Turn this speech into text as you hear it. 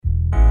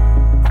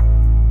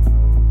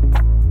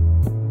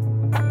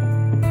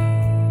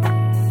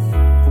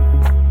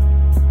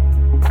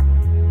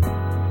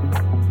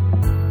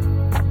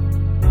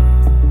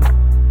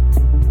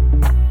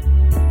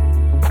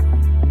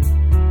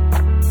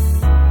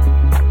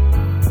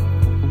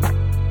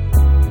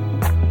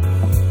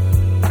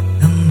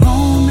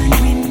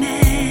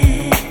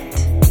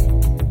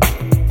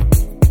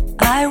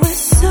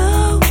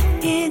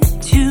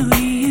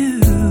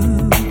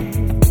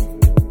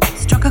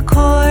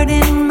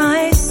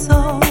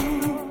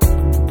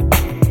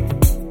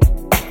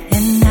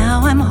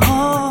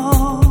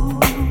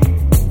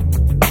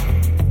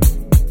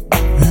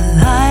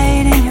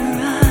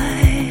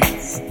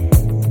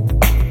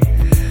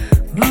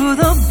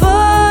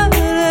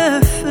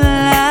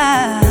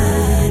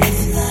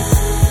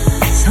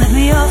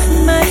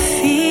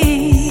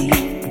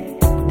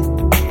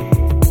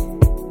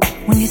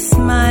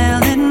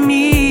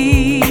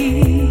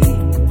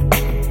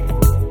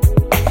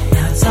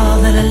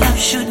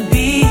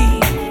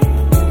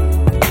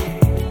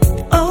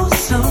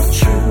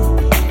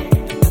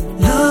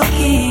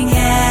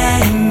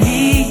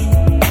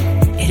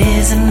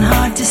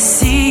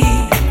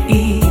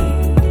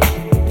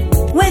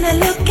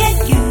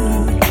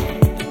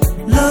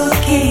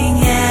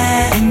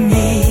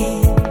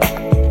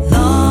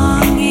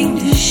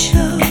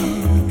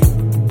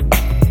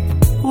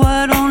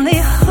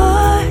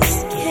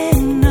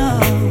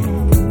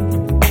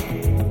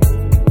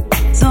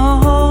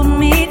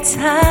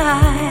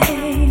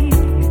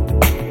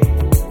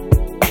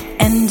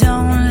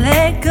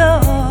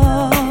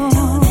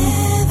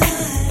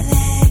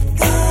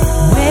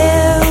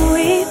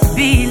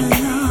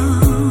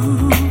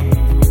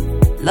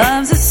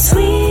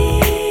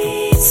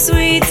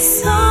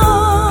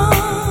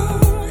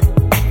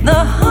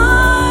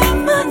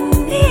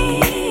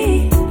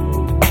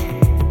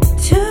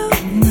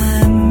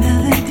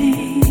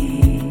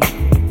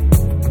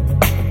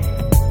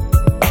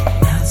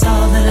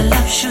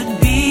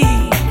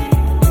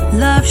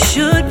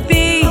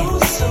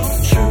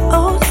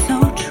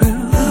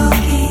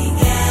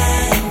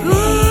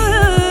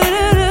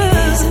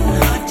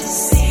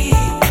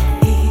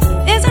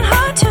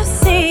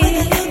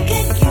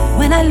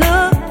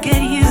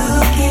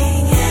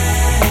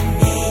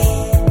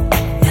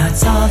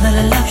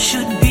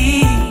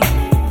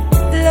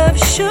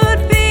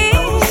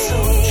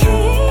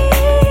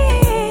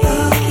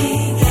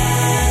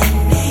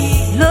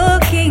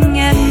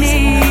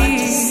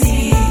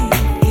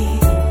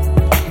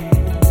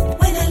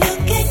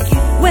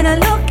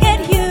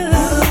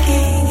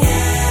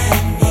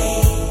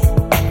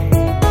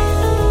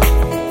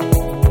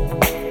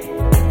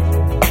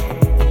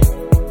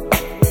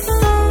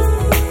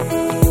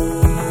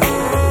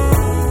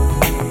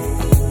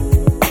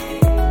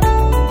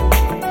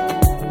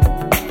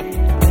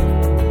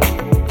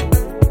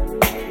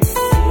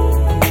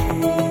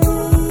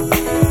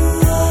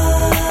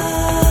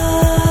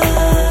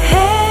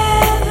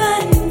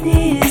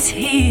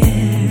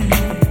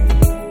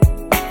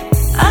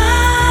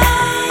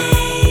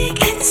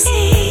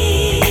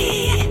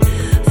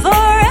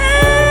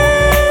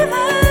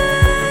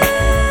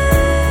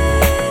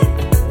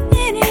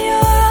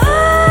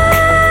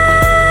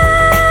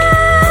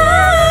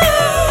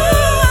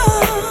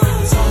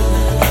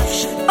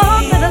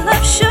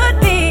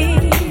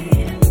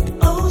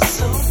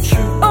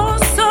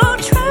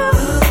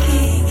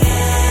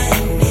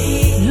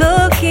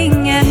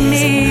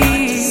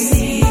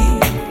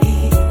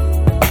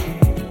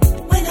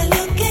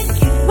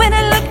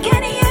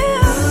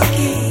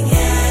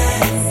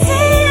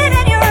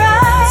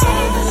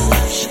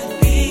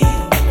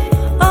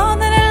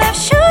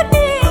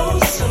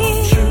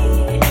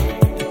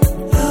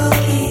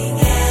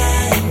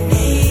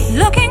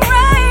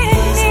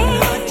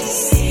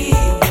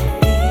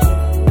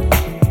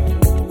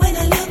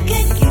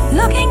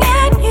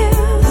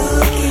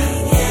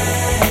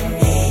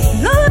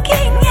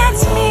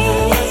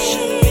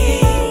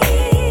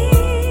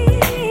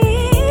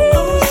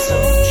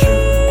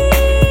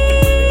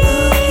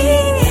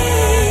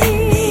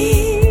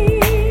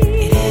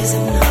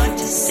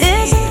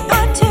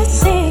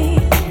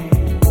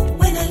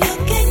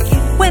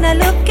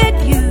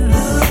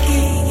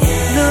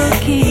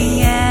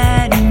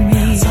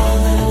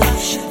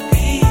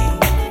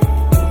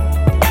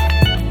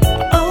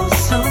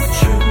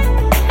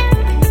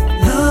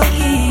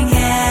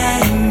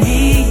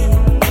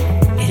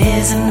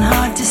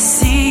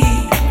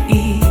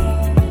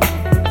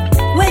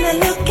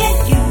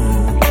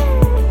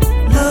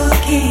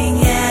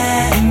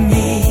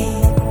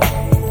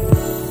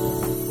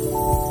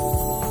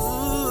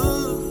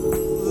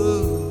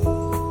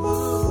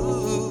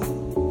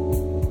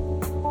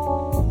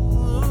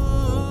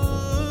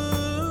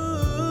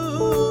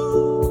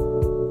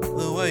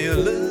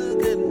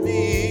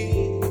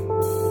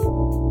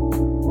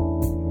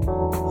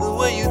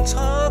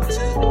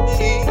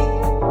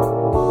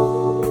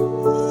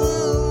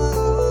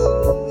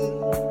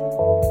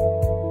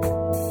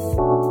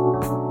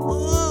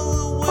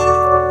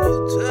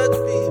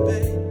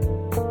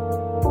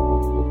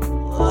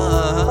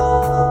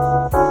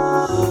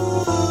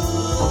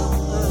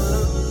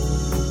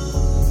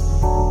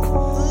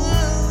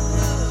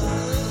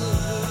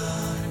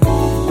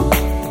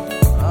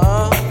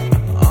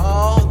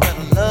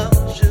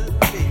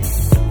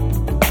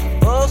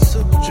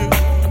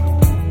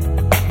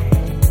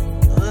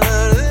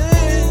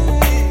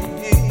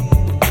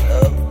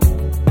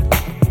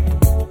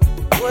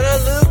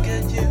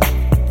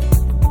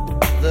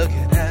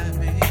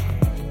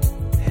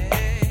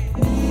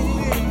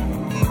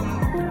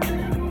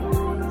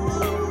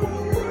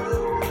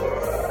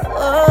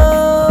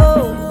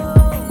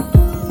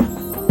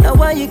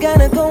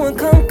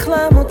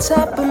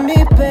top of me,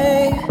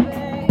 babe.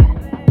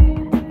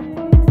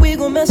 We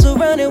gon' mess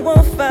around and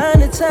won't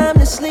find the time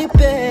to sleep,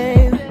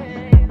 babe.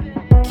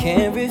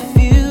 Can't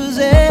refuse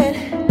it.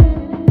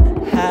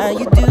 How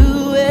you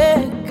do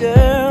it,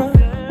 girl?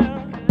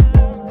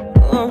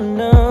 Oh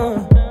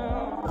no.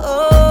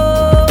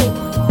 Oh,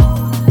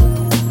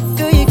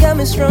 girl, you got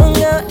me strung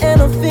out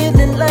and I'm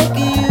feeling like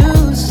a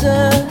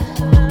user.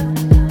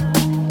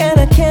 And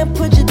I can't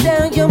put you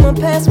down. You're my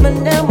past, my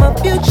now, my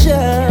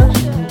future.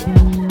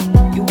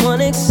 You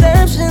one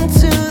exception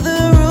to the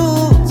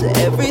rule, to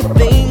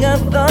everything I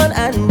thought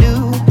I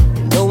knew.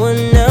 No one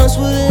else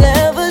will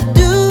ever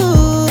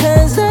do.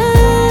 'Cause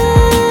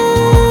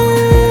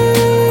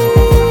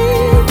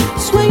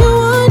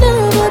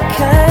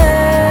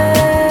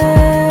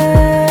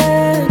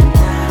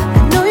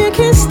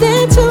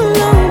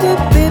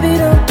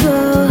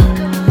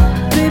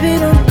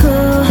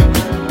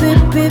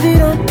baby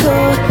don't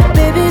go,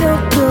 baby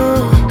don't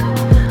go,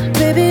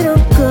 baby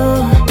don't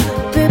go,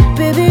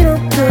 baby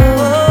don't go.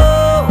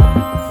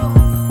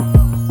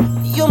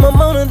 You're my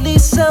Mona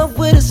Lisa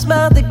with a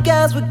smile that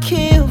guys would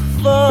kill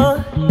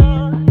for.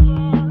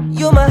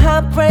 You're my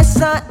high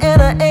price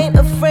and I ain't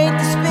afraid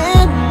to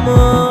spend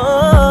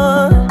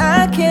more.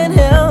 I can't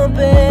help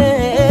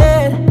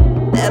it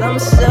that I'm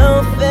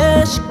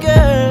selfish,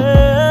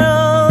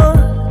 girl.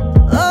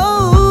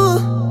 Oh,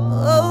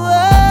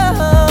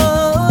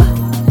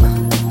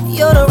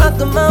 you're the rock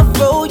of my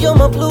road, you're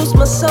my blues,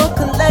 my soul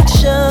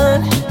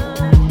collection.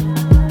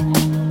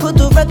 Put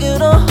the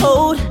record on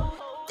hold,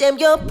 damn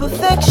your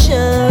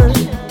perfection.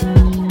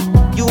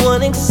 You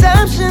an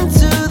exception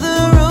to the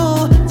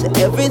rule, to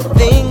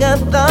everything I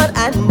thought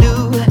I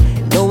knew,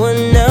 no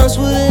one else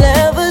will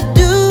ever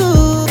do.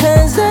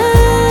 'Cause I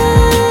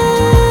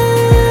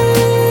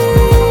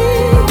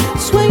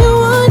swear you're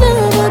one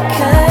of a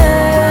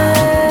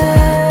kind.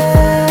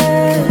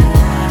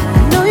 I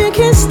know you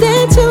can't stay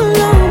too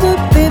long, but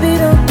baby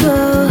don't go,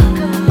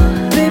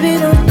 baby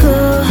don't go,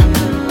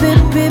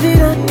 baby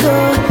don't go,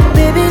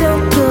 baby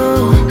don't go,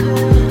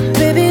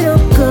 baby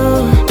don't go,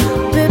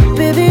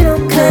 baby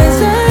don't go.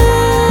 'Cause I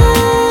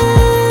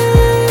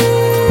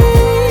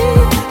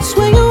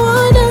swear you're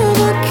one of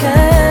a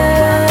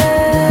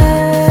kind.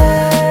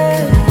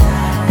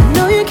 I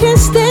know you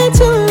can't stay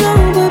too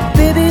long, but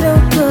baby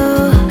don't go,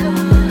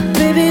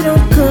 baby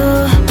don't go,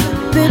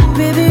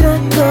 baby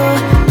don't go,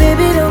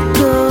 baby don't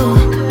go,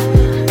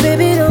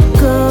 baby don't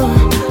go,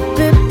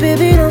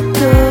 baby don't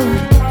go.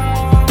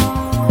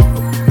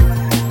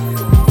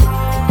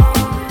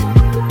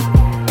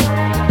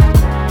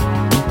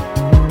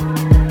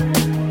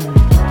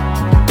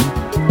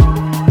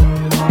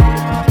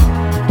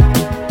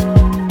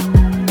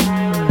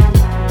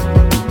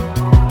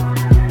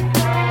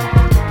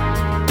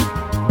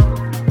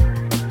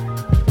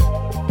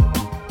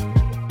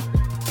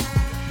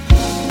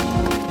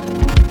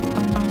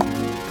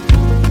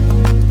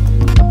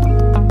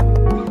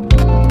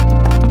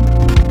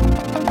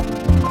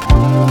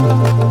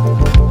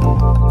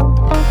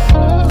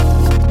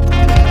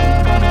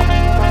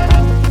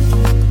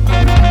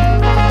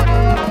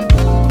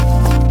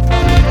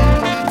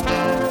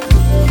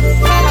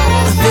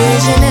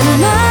 Vision in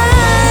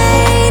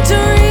my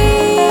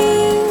dreams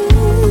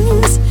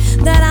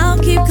that I'll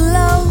keep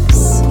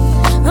close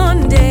on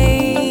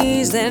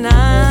days that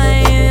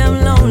I am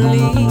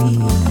lonely.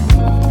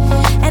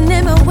 And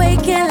in my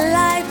waking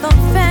life, I'm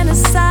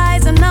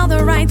fantasizing all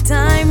the right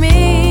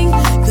timing.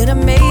 Could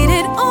have made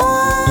it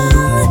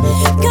all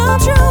come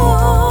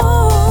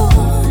true.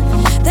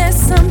 There's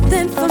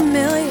something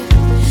familiar,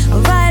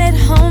 right at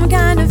home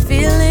kind of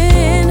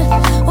feeling.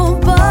 Oh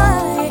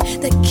boy,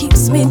 that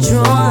keeps me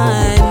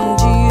drawn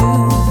to you.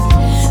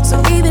 So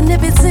even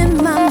if it's in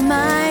my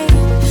mind,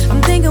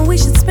 I'm thinking we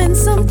should spend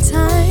some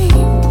time.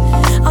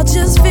 I'll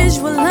just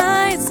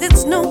visualize,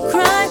 it's no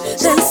crime.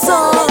 That's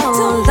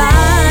all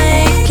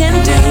I can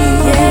do,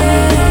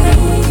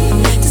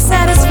 yeah, to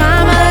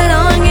satisfy my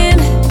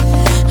longing.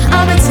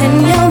 I'll pretend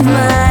you're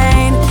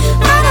mine.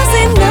 I don't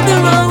see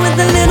nothing wrong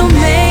with a little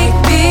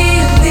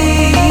make-believe.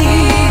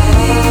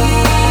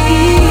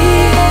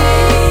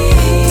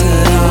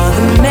 Till all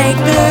the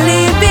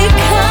make-believe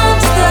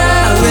becomes the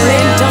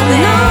really don't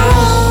know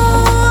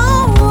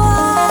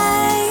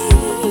why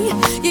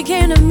you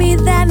came to me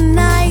that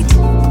night.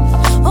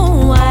 Oh,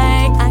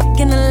 why I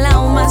can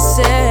allow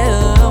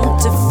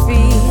myself to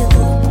feel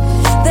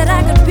that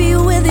I could be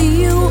with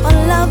you or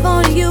love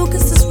on you.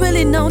 'Cause there's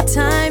really no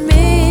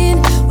timing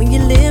when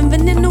you're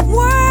living in a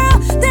world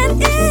that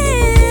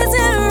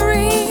isn't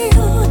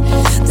real.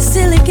 The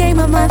silly game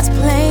I mind's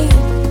playing,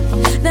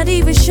 not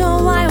even sure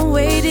why I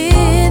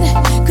waited.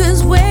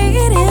 'Cause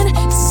waiting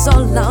is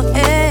all I'll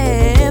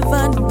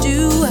ever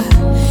do.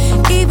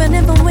 Even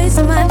if I'm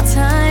wasting my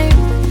time,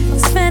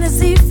 this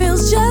fantasy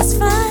feels just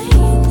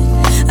fine.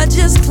 I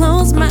just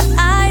close my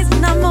eyes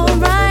and I'm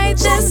alright.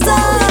 That's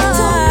all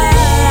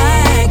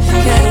I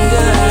can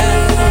do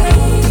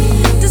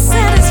to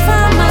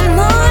satisfy my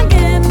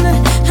longing.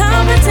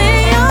 I'll pretend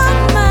you're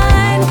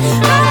mine.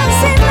 I don't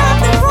see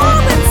nothing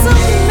wrong with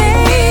some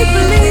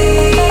make-believe.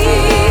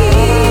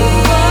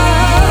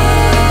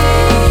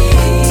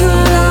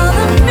 Till all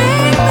the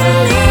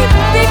make-believe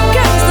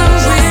becomes the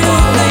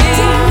real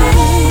thing.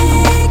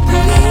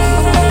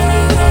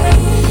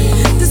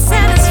 To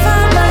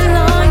satisfy my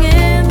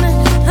longing,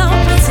 I'll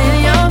pretend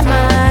you're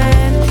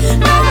mine.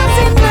 I don't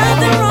see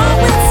nothing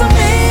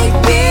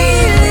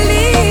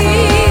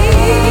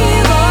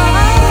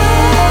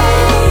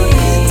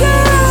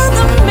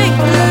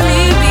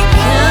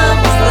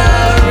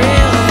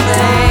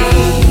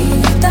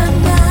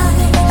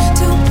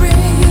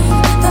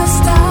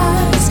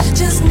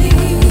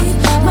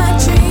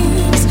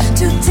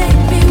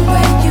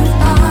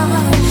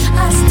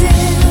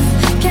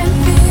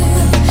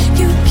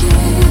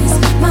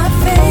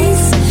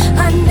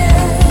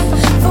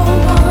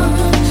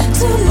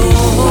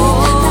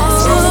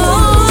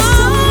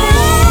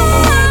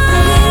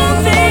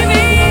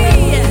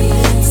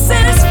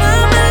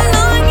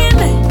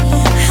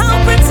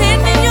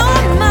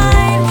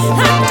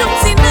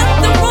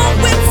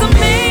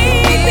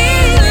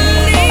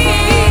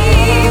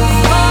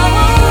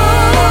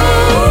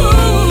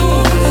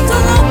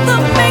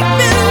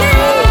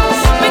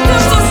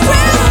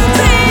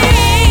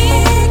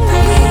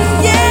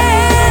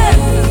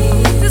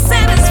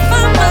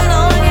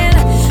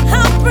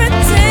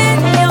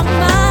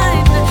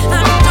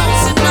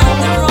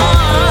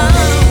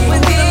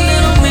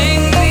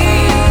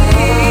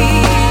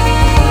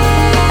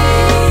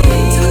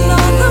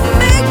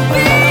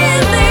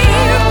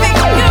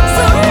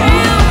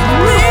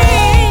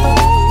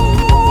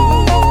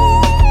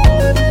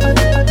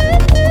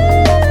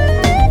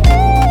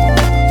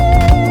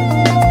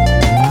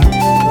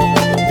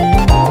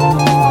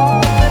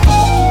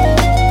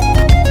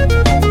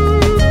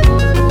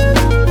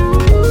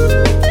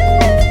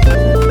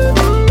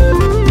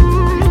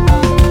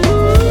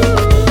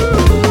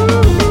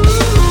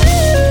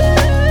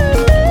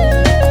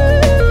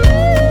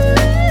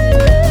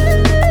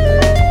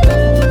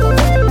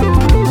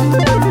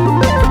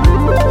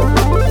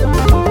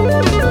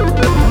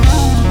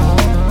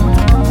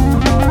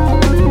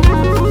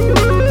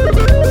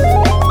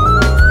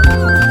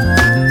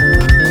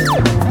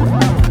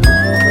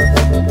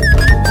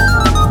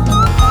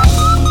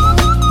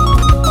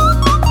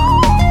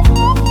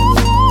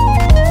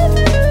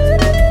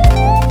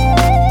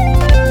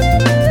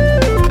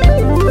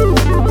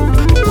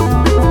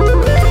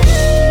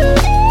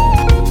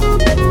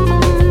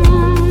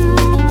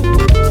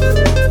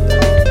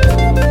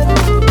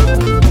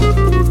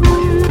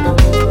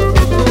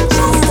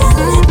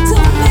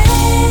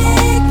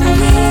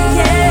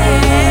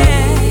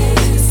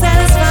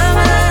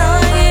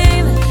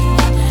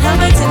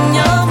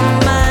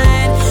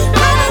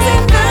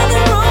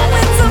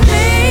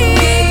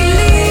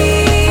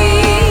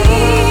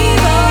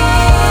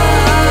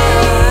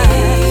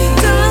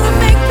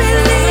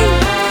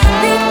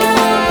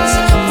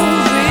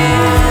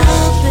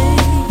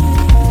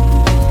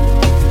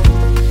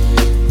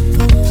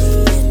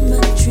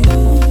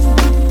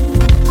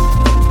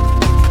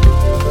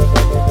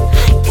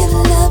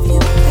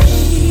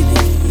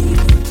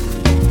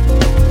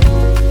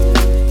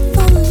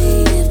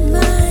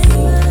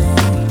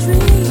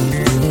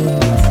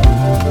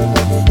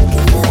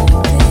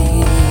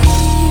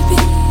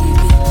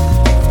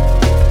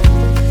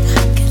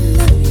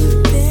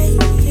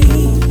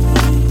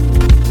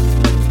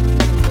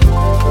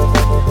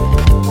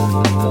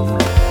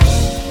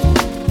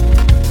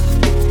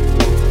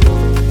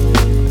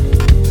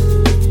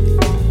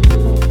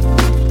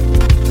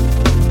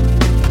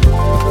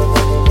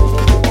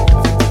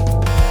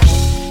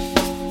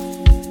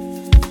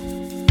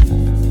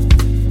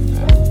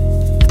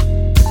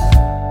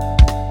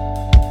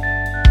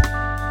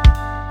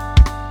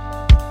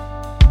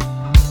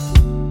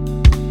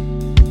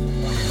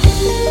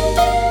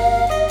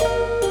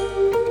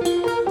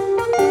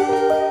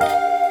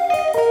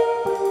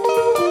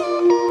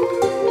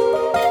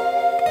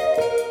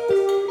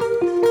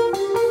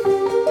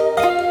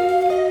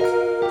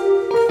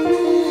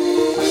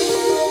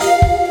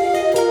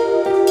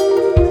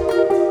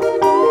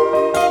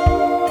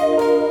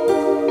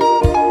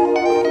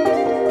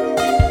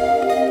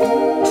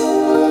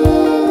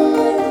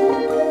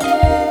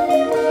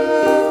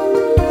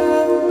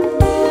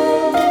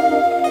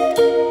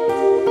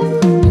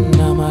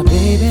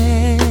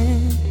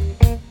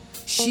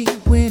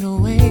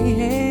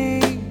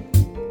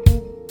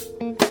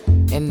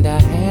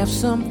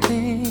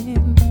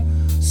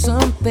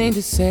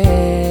to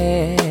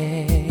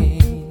say,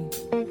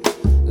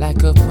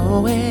 like a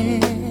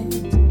poet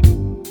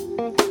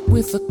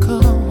with a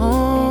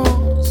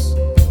cause.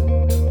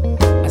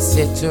 I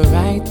sit to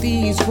write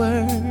these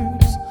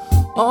words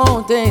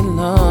all day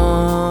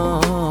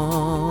long.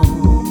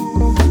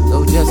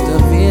 Though just a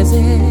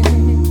visit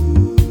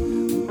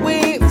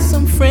with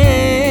some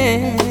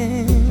friends,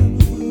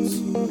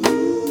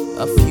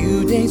 a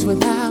few days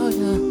without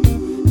her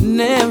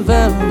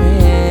never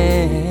ends.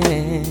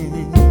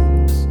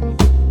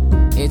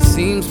 It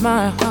seems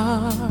my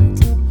heart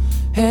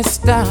has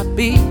stopped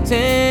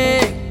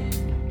beating.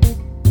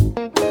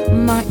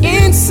 My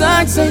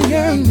insides are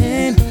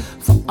yearning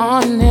for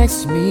our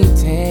next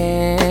meeting.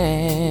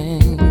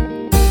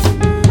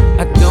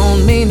 I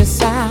don't mean to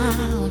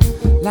sound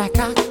like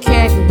I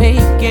can't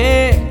make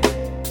it,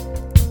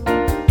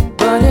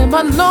 but in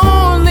my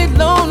lonely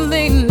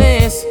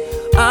loneliness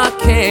I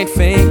can't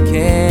fake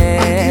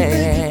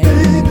it.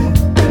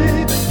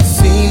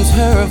 Seems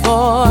her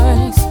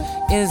voice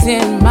is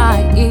in my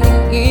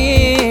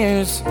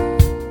ears,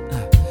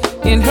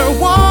 in her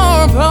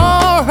warmth,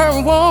 oh,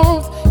 her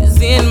warmth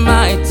is in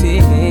my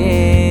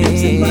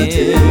tears.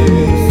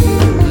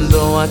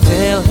 Though I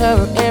tell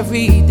her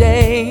every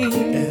day,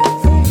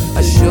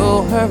 I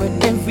show her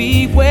in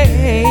every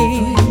way,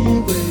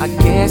 I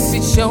guess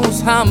it shows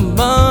how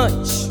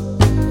much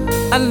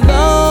I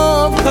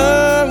love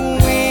her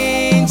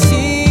when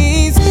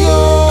she's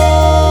gone.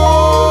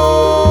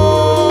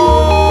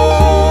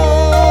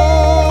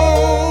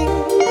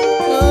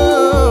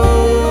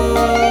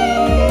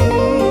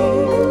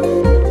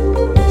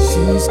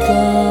 She's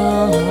gone.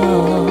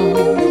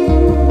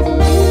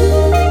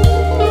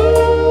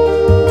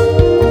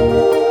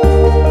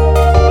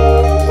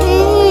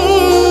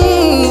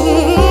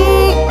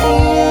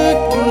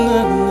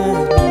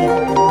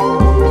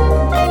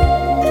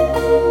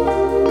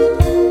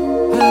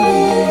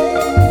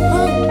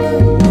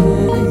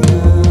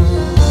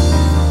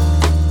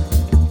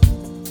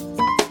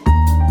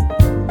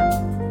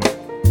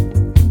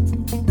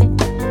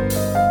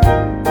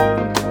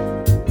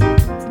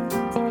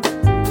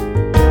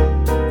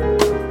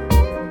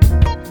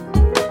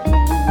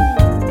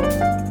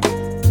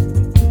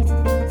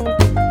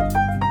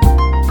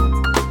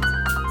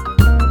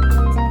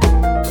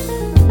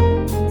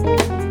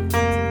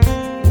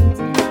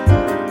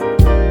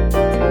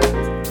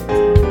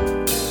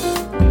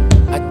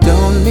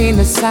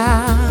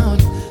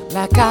 Sound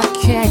like I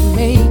can't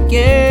make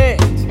it,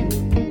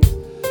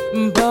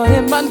 but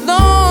in my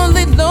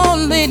lonely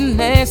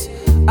loneliness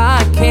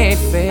I can't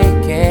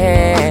fake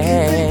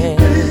it.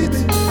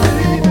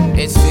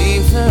 It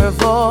seems her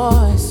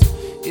voice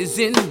is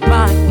in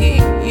my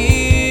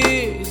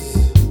ears,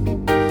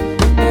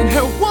 and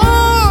her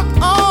warmth,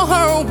 oh,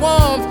 her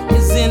warmth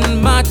is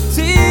in my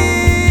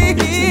tears.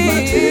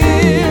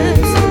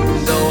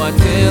 Though I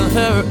tell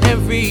her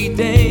every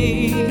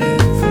day,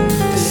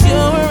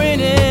 sure in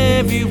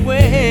every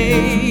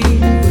way,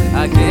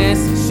 I guess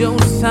it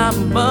shows how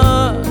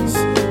much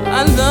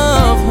I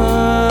love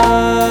her.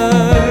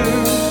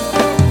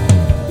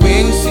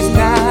 When she's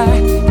not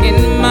in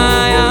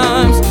my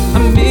arms, I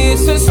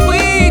miss her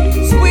sweet,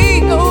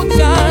 sweet old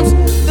times.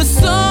 The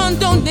sun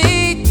don't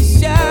need to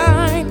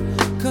shine,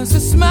 'cause her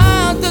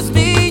smile does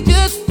me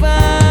just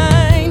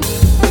fine.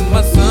 When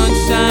my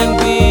sunshine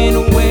went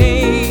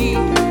away,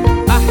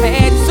 I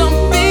had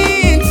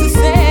something to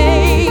say.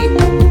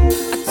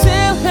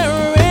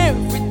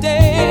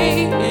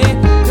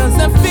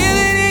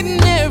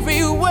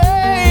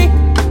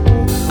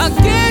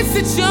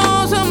 It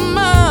shows how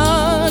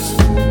much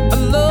I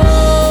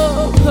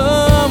love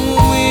her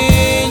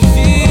when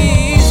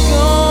she's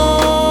gone.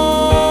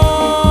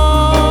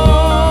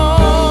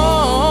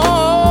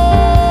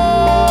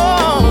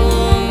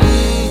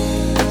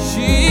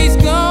 She's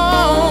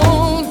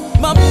gone,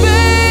 my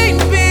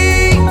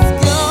baby's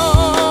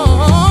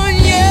gone,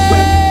 yeah.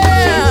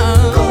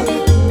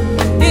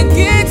 It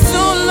gets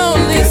so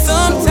lonely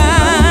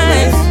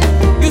sometimes.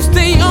 You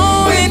stay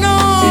on and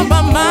on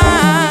by mine.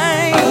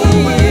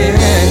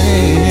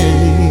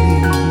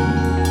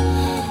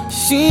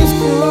 She's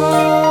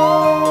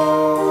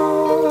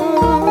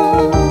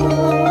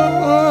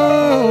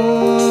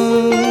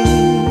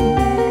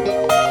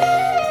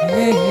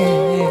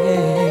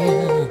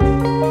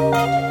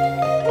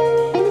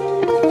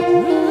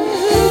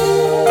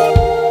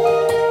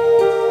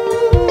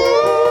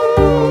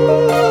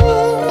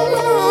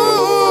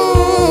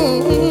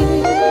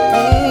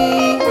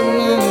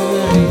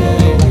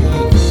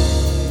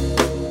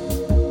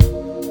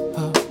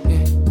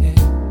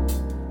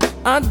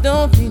I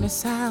don't mean to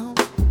sound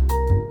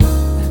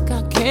like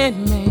I can't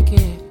make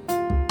it,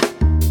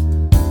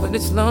 but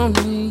it's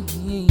lonely.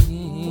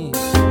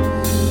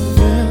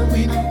 Girl,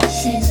 when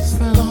she's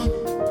gone,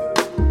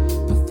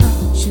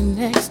 without you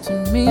next to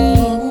me,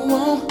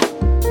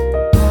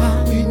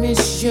 I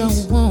miss your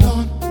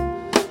warmth.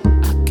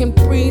 I can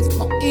breathe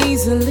more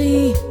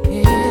easily.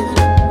 Yeah.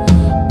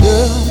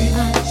 Girl, when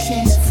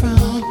she's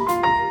gone,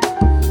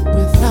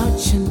 without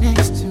you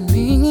next to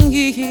me,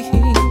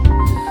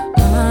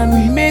 I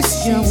miss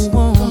your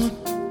warmth.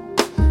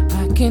 I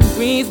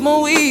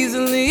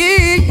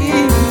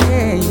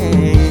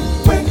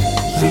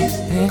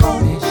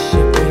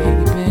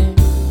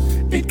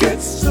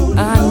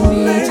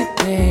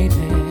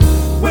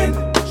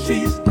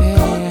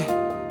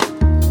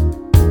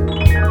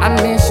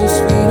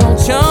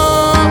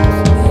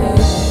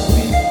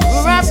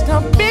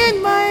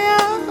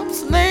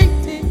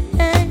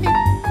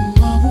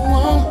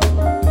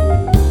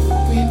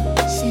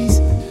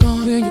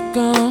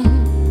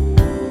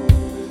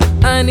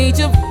I need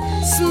your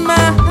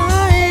smile.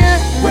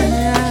 When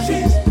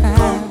she's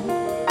gone,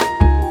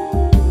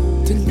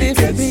 To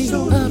lift it's me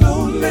so up,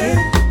 lonely.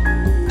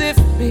 lift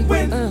me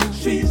When up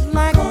she's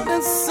like gone,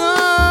 the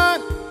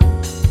sun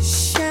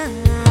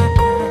shine.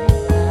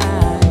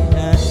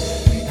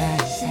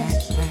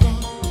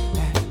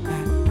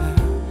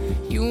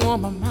 You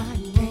on my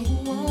mind day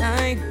and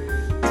night,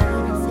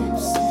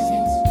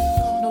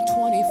 24/7, no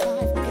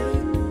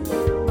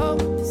 25/8. Oh,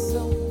 it's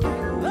so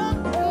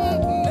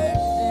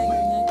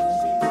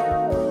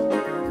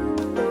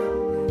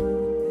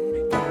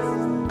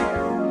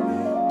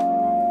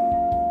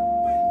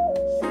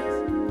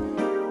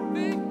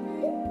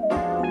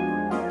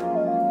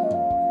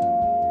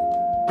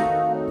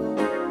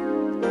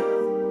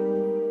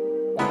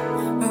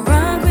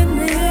Rock with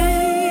me,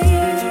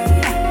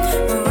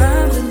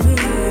 rock with me.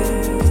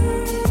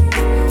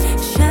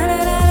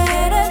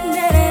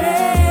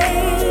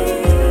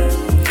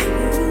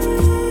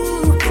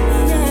 Ooh,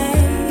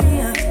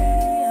 yeah.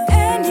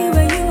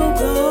 Anywhere you will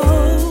go,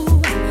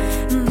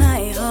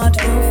 my heart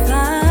will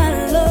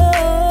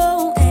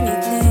follow.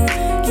 Anything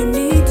you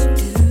need to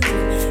do,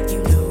 you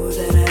know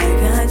that I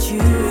got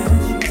you.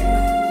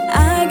 I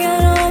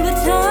got all the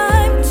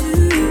time to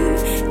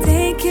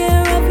take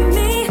care of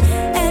me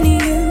and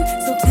you.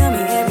 So tell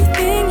me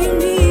everything you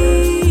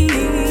need.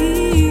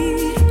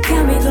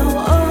 Can we go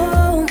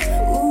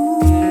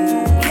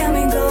can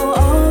we go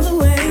all the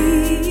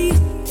way?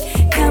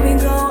 Can we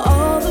go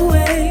all the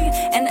way?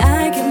 And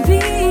I can be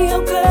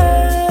your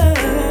girl.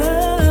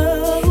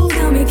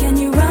 Tell me, can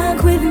you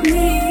rock with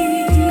me?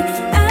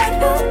 And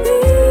help me.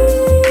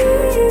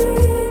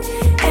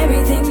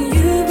 Everything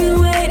you've been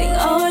waiting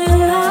all your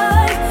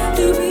life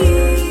to be.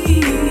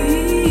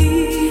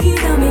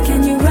 Tell me,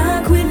 can you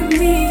rock with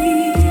me?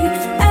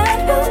 And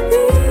help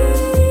me.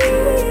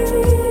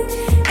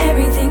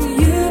 Everything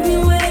you've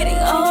been waiting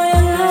all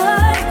your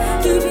life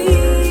to be.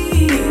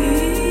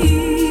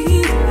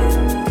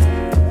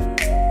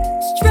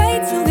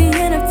 Straight to the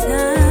end of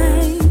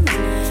time.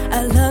 A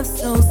love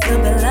so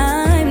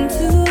sublime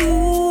to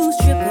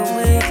strip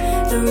away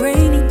the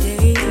rainy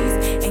days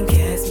and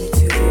cast me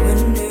to a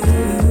new.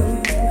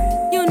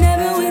 You're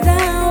never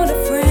without a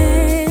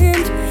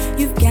friend.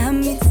 You've got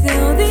me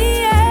till the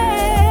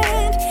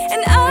end,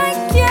 and I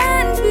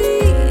can be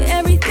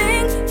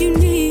everything you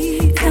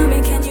need. Tell me,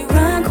 can you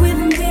rock with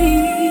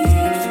me?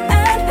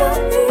 And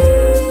help me.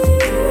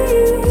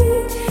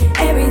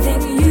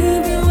 Everything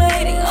you've been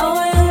waiting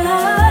all your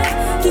life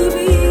to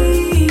be.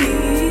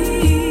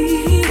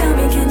 Tell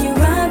me, can you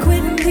rock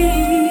with me?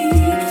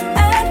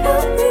 And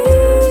help me.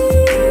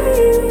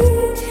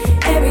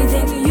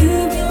 Everything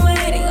you've been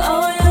waiting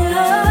all your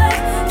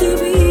life to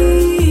be.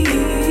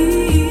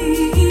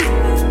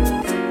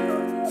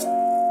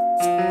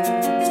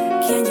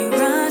 Can you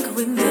rock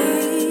with me?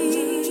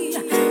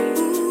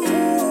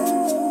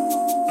 Ooh,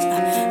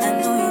 I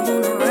know you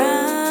wanna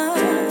rock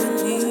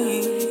with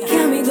me.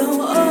 Can we go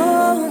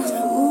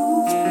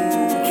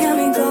can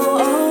we go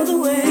all the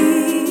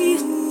way?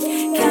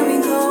 Can we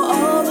go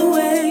all the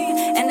way?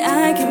 And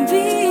I can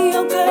be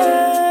your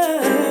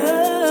girl.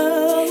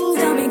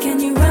 Tell me, can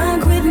you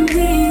rock with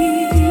me?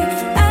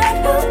 And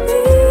help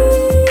me.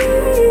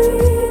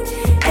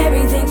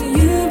 Everything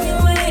you've been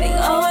waiting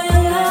all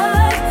your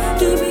life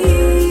to be.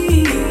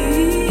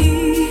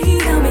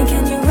 Tell me,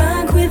 can you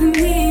rock with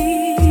me?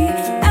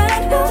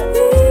 And help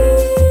me.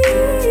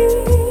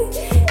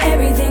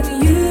 Everything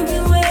you've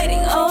been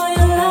waiting all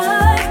your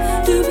life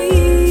to be.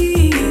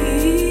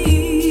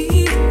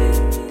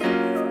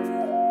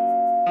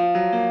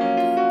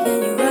 Can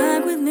you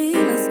rock with me?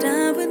 Let's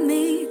dive with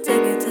me.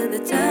 Take it to the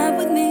top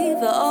with me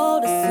for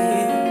all to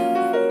see.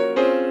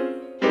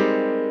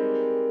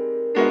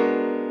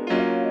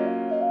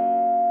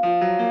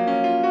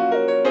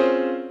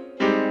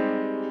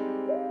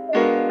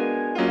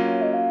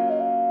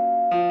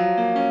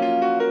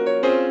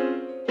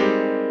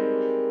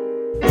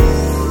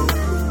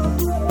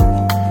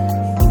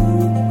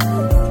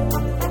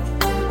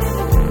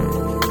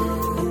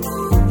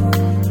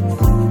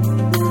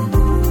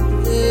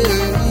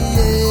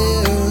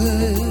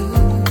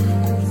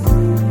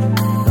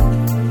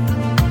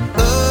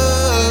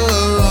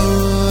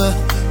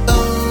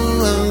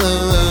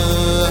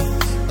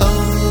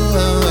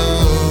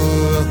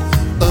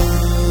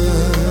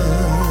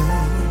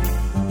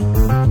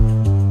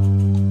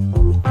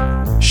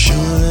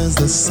 Sure as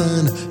the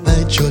sun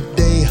lights your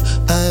day,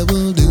 I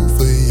will do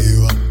for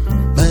you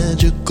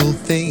magical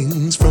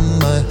things from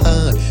my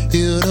heart.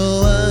 You know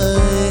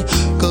why?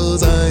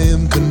 'Cause I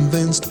am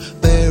convinced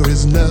there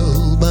is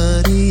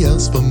nobody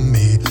else for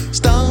me.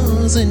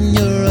 Stars in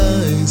your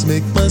eyes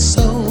make my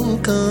soul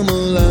come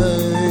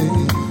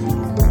alive.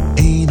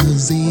 A to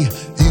Z,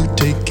 you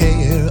take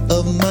care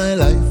of my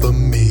life for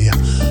me.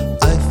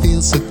 I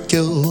feel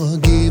secure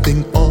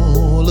giving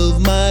all of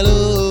my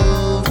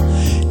love.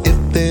 If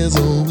there's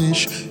a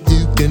wish,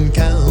 you can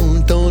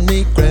count on me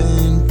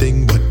granting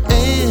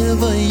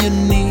whatever you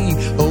need.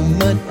 Oh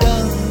my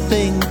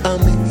darling,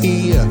 I'm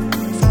here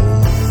for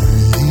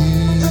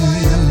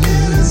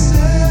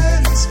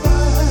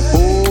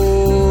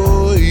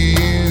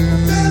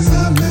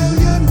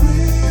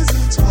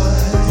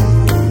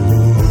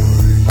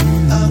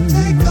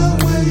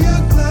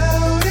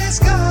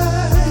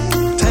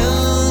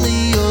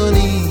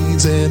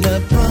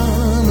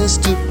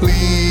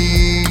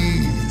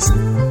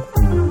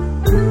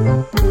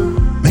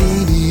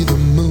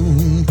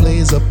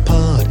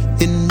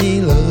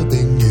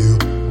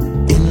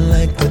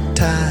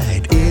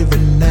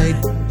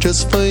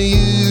just for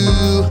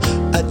you.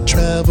 I'd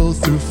travel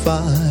through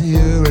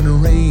fire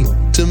and rain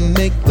to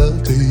make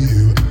love to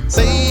you.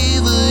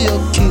 Savor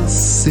your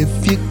kiss. If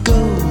you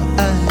go,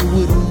 I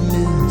wouldn't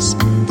miss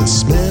the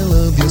smell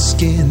of your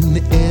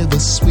skin, ever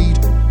sweet,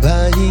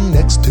 lying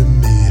next to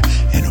me.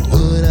 And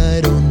what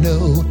I don't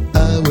know,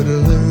 I would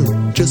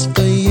learn just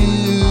for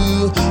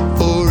you.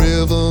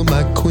 Forever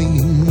my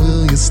queen,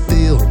 will you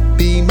still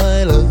be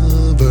my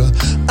lover?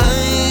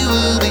 I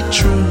will be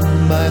true,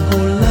 my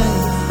whole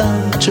life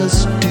I'll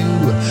just do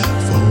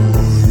for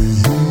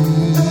you.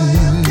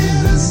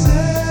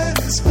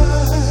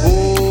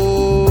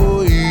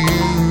 Oh, you.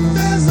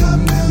 There's a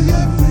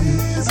million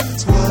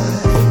reasons why.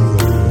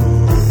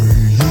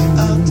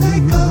 I'll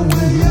take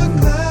away your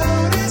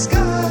cloudy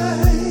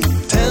sky.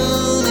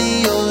 Tell me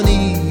your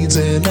needs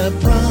and I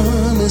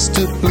promise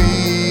to please.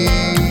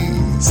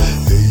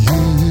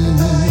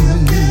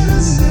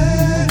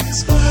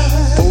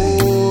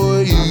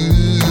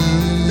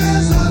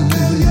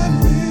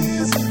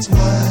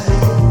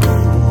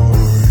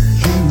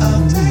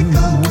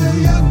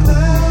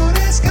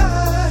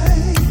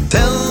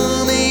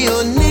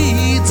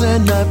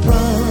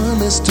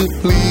 To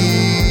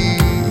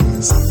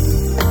please,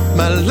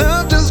 my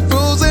love just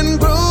grows and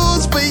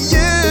grows for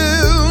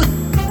you.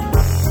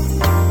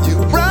 You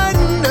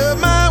brighten up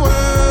my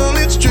world,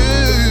 it's true.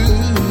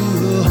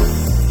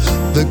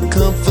 The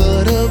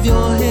comfort of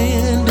your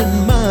hand in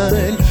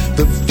mine,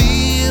 the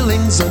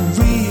feeling's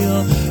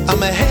unreal.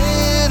 I'm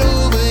head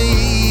over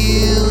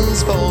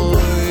heels for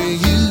you.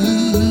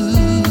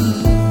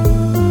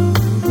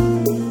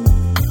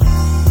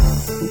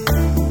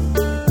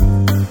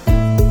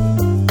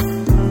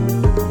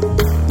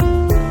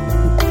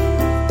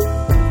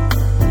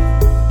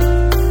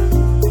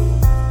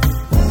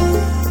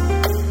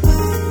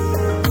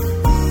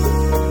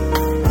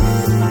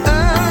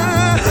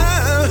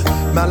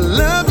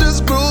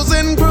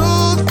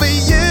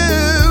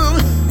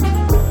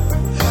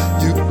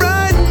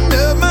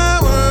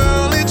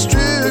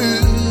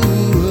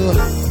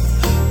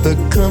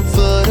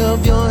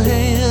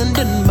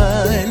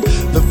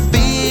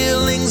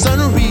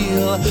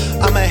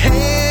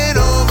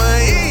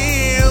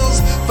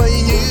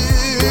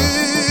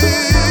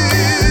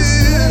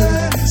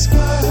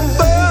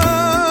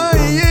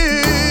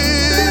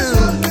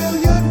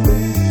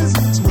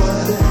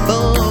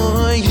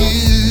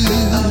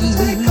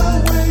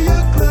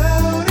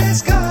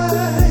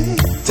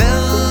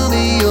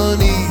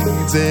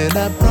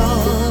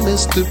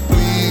 To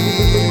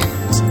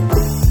please you,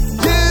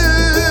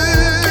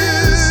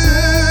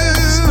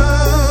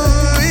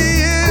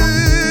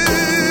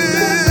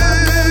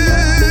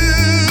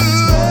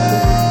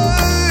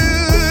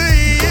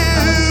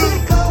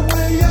 take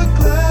away your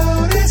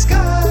cloudy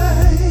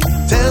sky.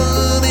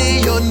 Tell me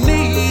your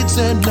needs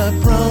and I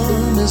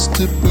promise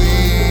to please.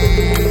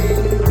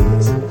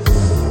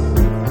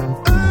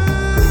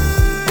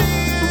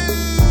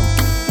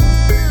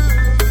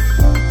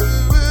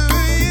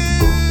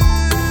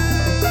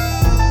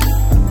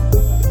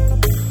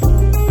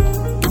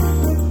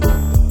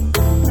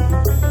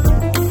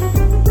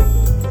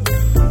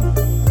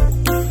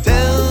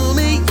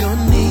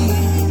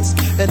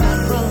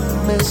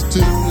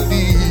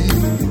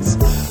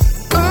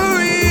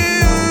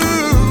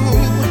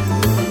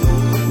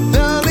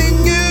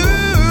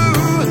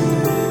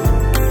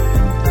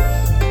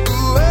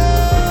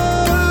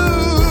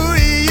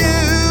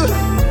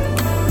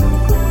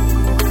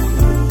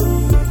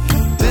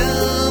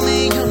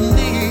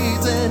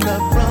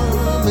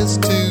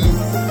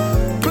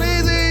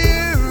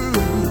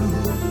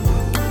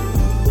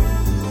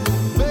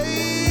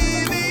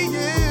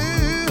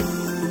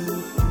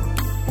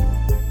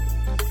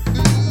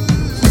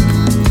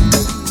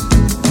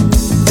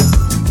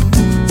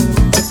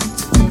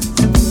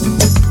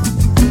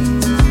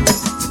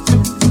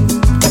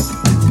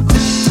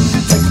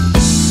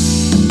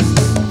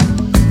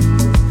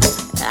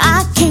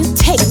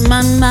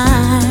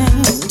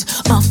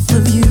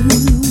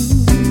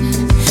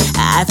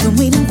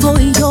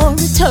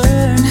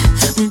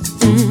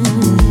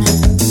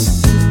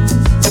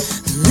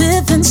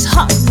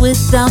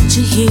 Without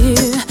you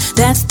here,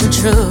 that's the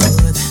truth.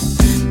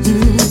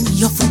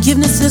 Your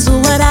forgiveness is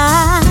what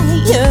I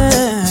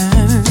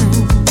yearn.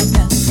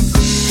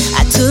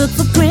 I took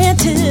for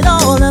granted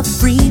all the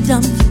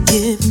freedom you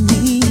give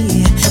me.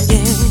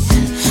 Yeah,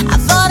 I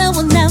thought it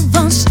would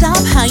never stop.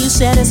 How you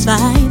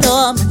satisfied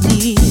all my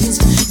needs.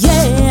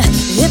 Yeah,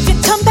 if you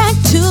come back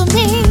to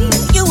me,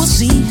 you will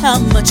see how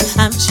much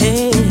I've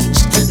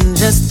changed.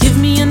 Just give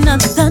me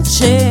another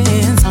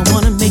chance. I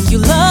wanna make you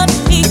love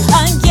me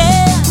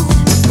again.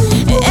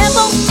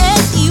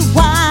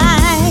 M-O-N-E-Y,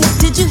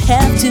 did you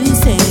have to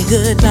say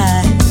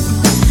goodbye?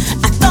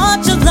 I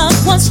thought your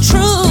love was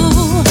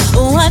true.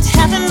 What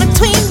happened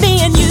between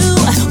me and you?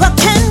 Well,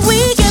 can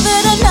we give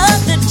it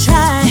another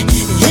try?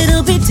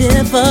 It'll be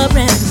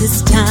different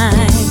this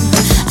time.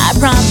 I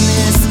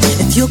promise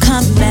if you'll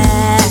come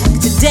back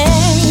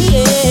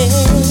today.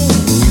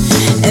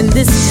 And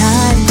this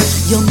time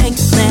you'll make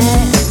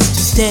plans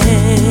to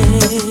stay.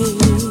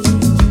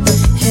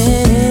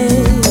 Hey.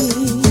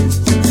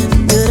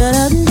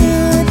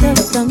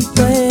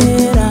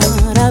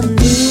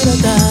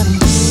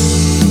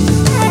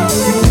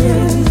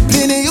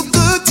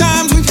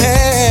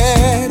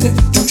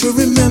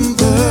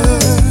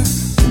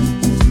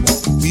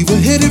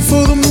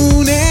 for the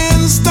moon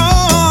and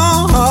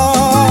stars.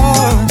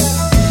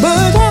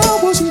 But I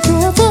wasn't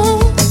careful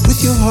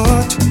with your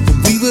heart when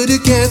we were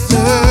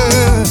together.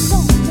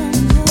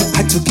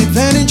 I took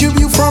advantage of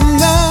you from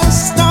the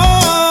start.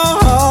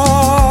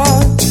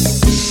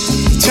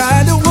 You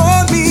tried to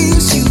warn me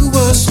as you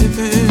were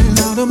slipping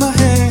out of my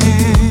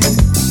hand.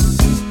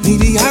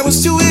 Maybe I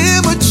was too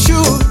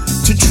immature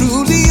to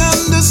truly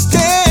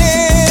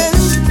understand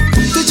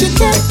that you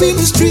can't be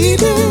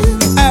mistreated.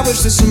 I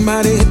wish that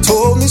somebody had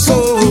told me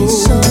so.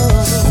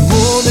 I'm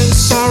more than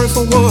sorry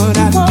for what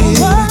I did.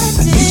 I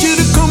need you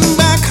to come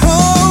back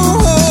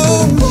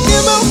home.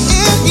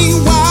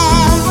 M-O-N-E-Y.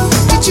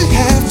 Did you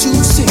have to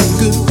say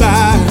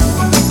goodbye?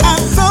 I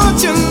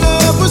thought your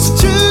love was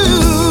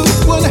true.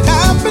 What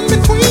happened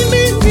between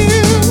me and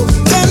you?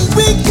 Can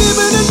we give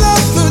it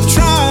another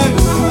try?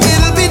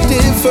 It'll be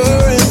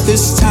different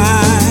this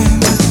time.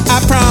 I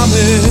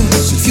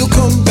promise if you'll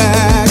come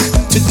back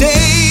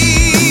today.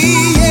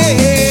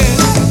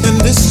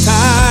 This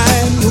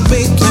time you'll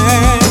make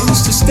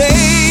plans to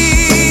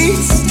stay.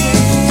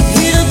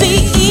 It'll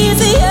be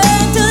easier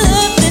to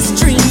live this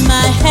dream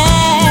I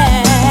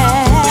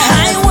had.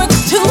 I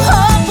worked too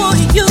hard for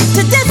you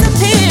to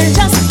disappear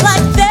just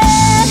like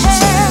that.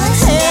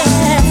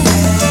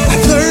 I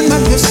learned my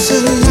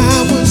lesson,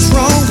 I was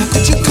wrong. Now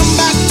could you come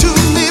back to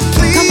me,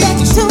 please? Come back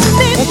to me,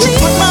 Won't please. you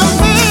put my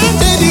hand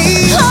at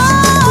ease?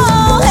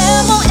 Oh,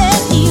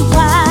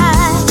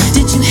 M-O-N-E-Y.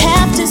 Did you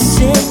have to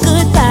say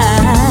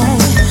goodbye?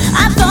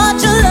 I thought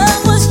your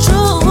love was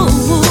true.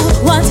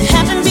 What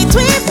happened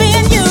between me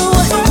and you?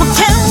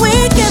 Can we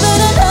give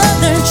it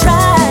another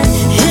try?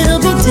 It'll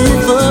be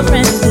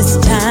different this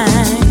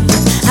time.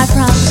 I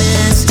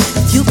promise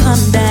if you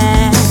come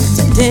back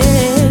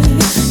today.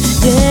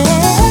 Yeah.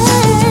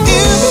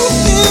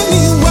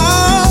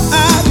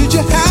 Why did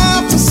you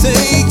have to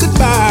say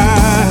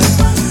goodbye?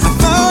 I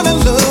thought our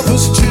love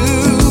was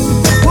true.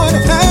 What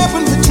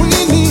happened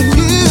between me and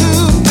you?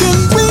 Can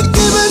we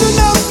give it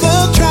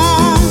another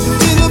try?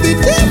 It'll be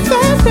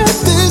different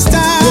this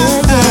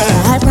time.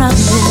 I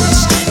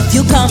promise if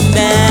you come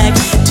back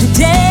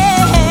today.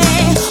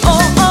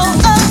 Oh,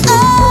 oh, oh,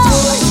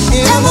 oh.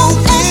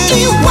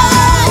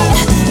 M-O-N-E-Y.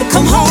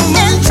 Come home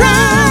and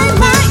dry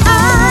my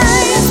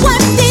eyes.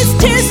 Wipe these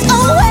tears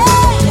away.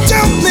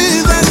 Tell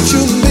me that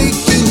you're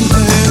making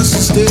plans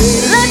to stay.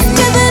 Let's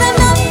give it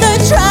another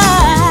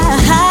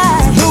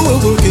try. No,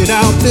 we'll work it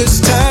out this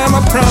time.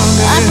 I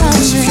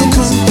promise. If you'll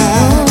come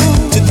back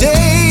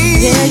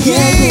today,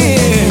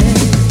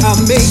 Yeah.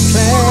 I'll make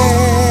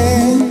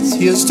plans.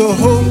 Here's to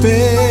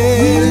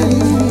hoping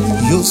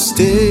you'll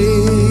stay.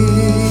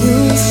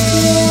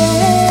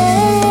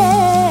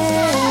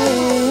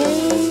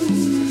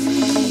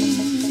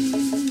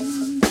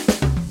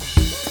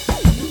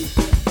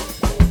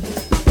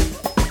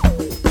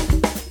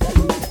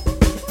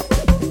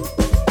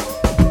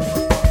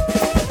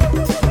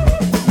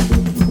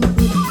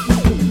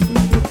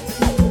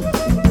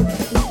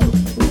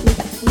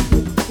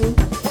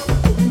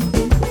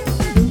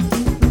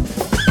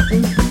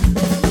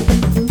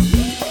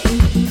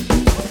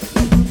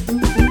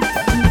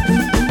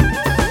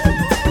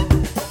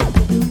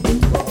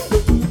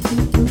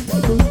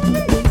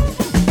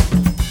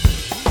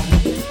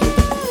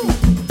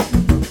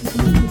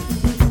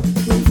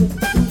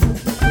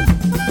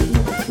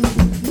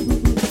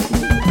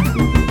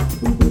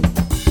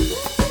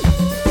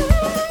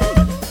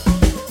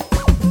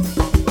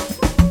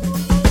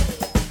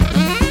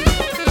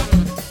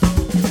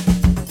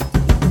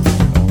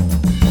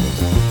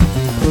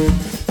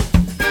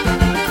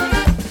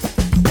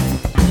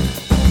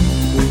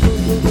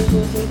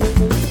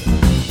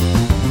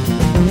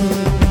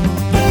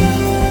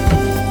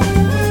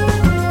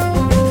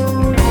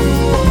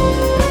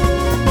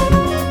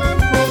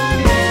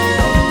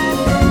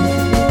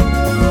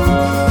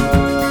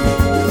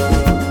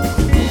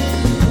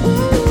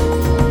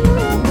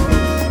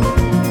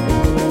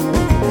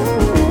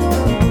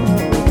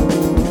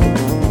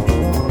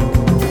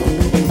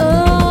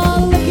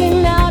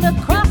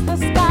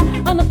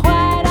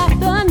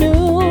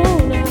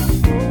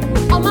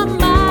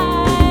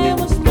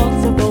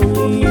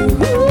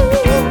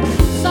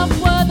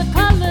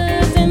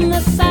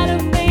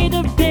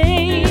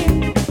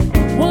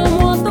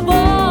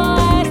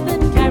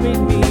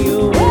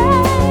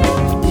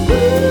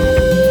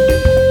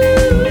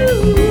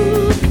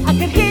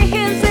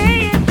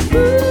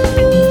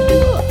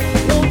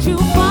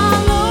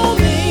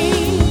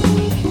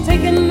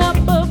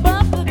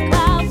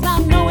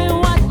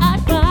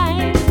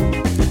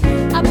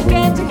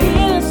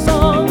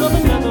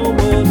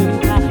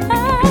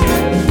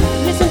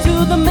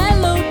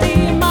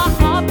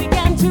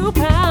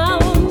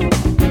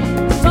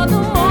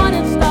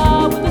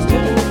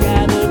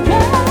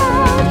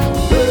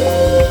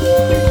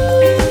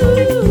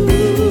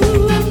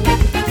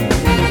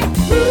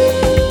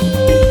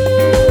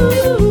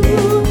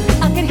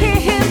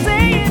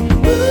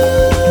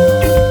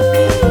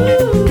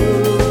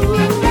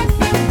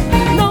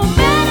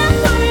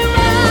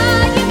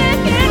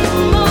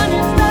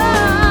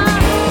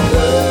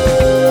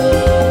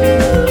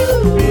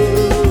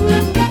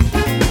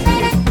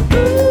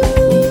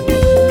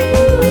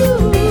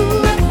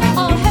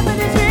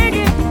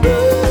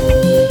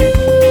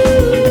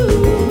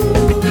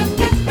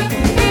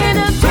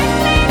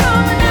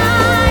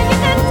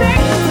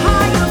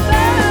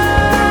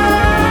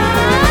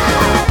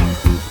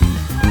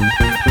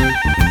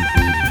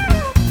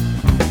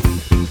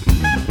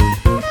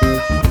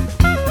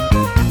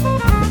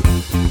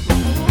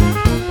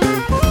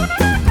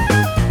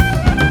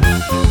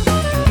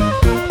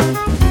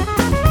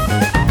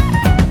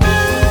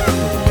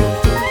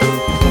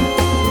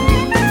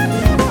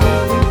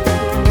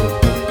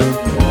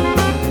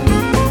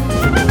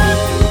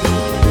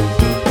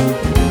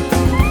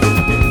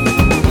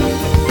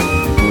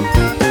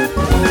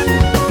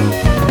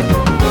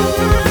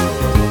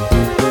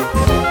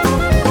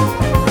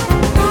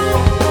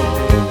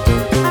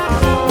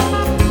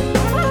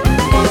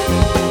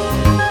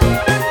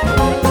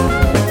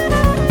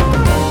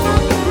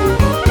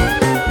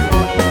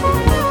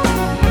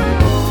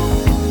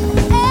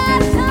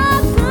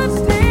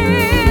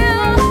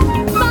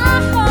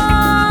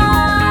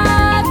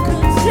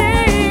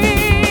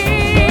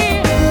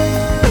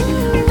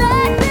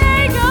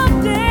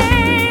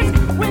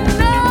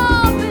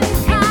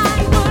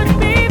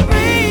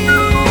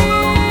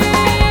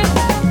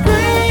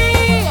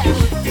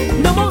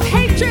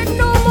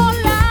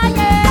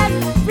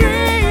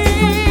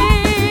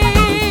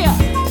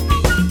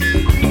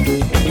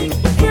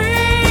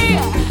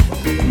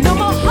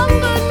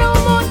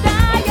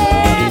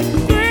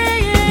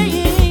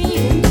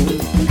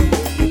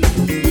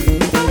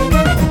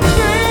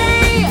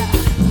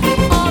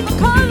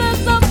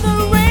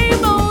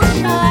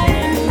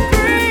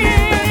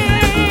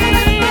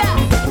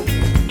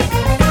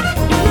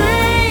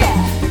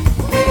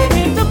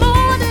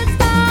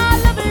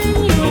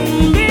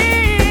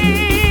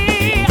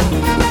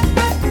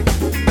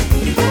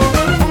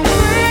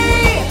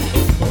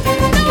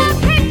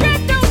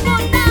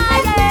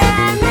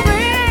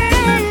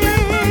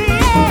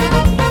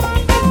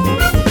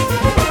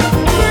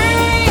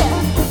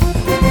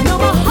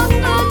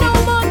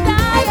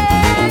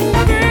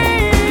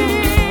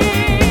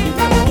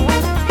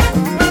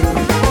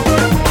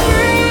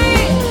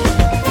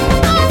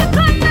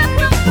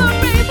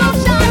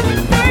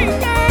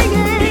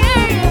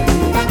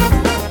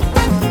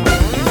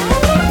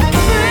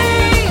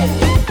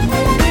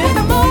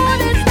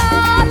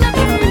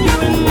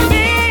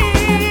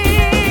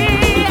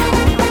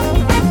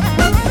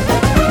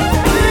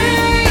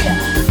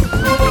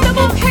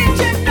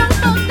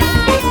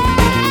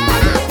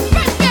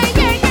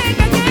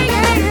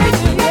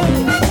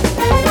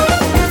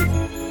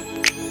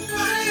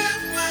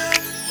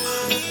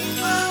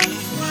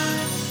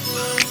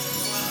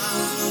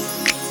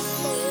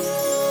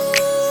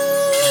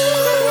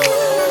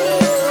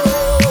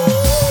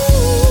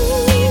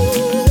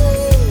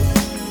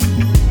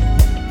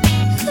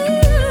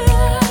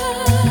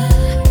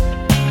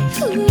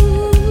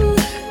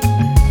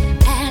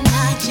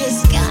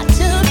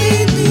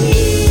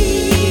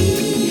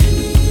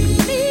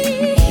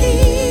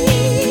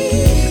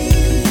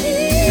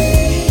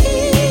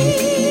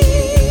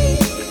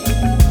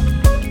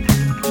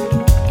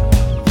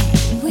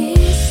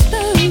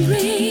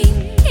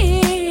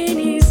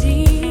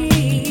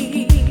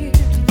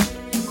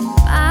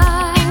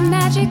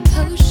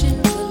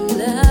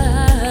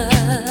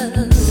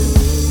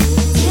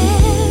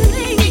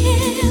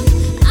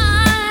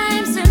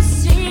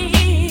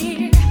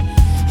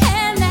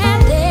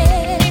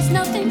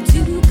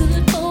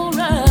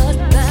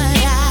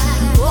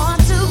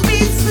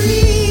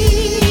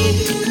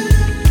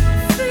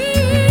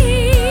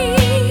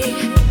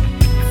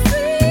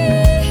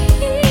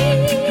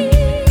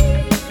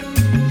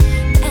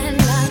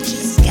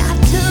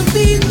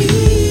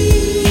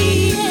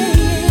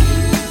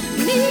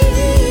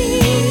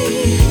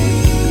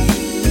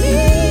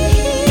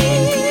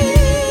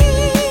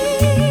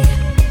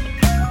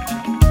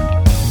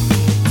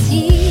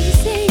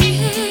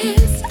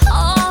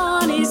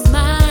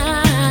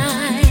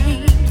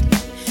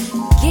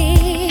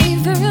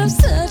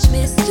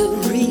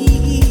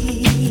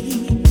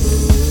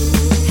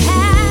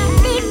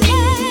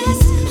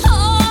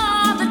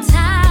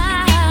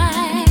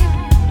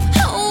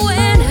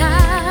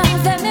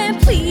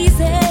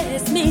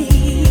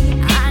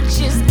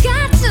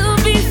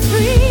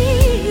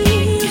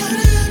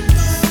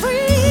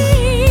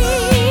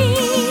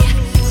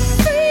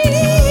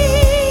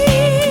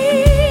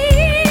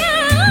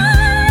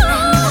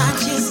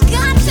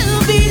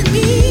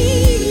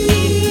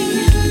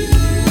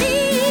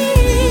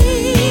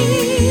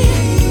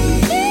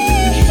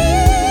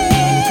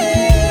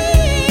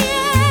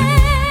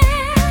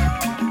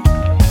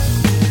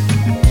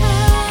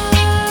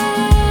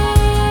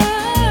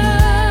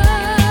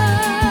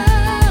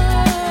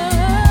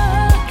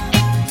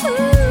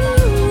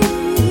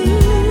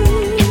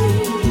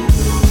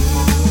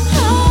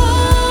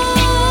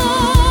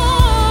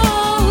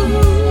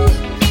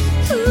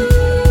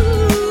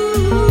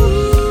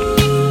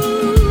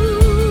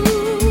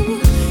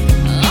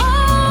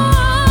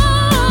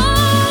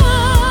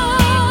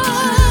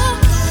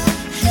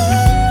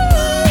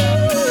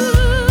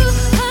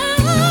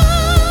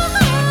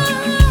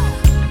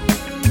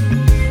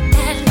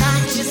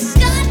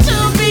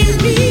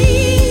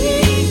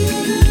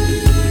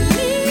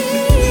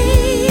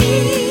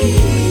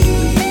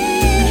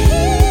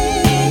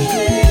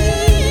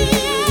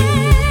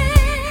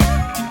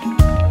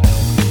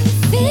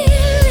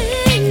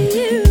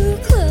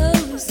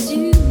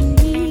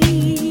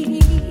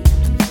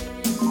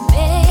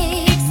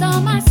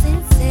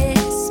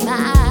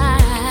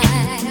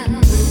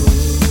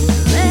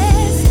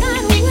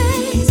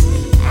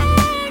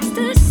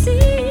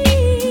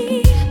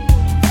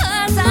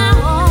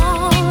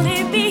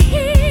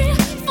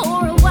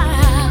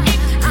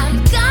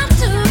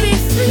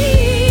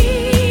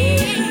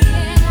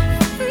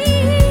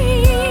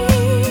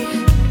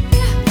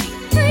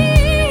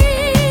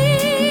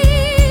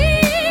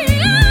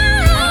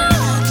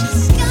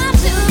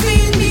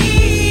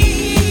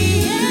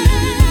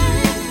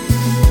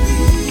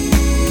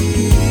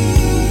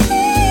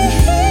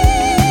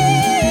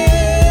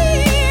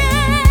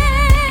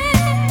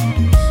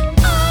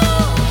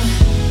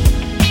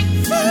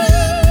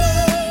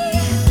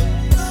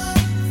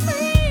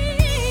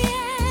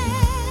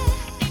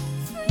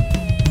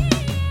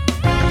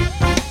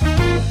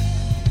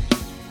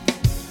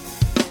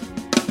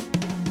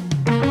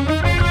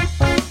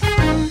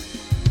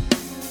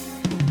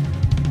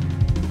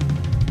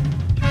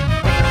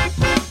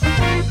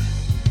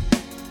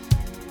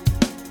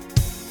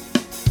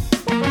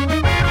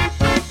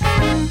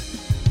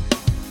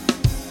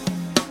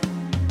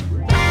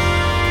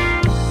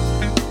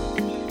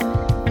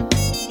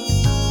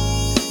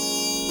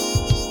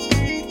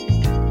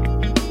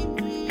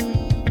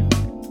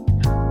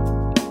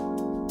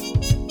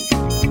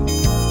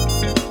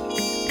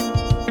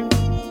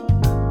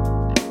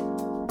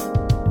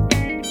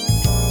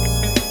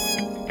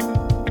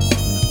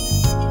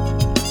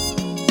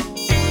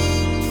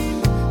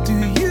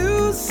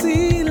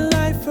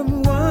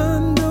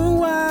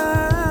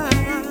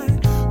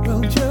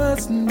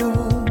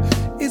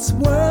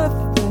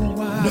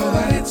 know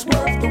that it's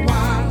worth the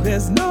while.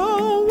 There's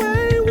no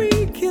way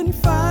we can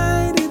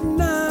fight it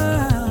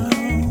now.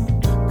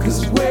 'Cause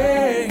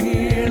we're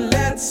here,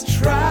 let's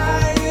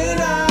try it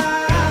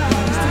out.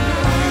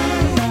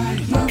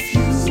 Love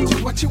you,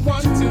 do what you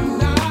want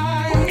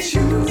tonight.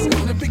 It's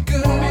gonna be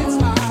good, it's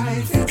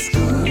life. It's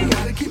good, you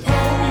gotta keep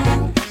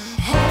holding,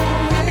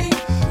 holding.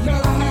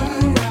 Love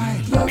you,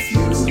 right, love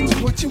you, do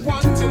what you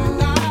want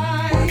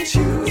tonight.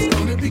 It's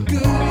gonna be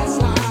good, it's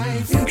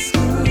life. It's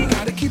good, you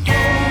gotta keep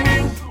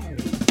holding.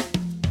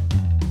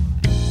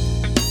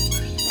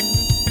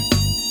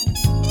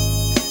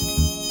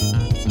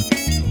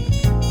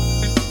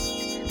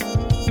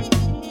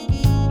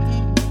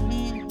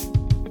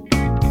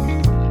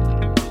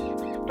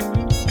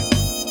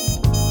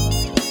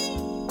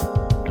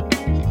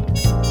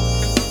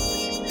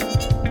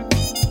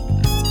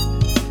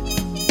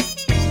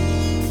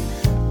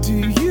 Do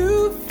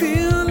you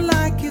feel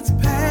like it's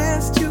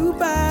passed you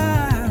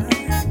by?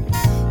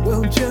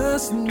 Well,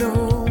 just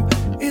know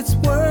it's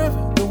worth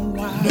the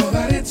while. Know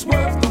that it's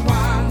worth the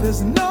while.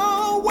 There's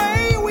no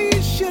way we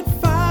should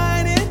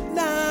fight it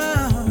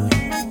now.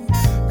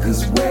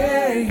 'Cause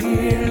we're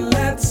here,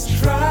 let's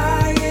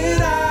try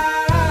it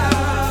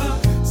out.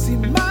 See,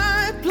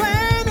 my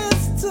plan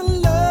is to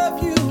love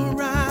you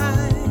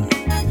right.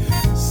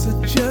 So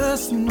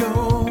just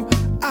know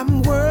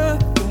I'm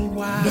worth the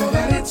while. Know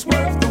that it's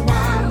worth the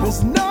while.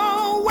 There's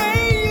no way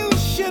you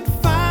should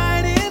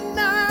fight it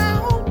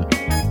now.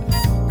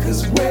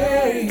 'Cause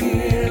we're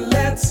here,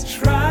 let's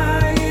try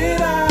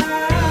it out.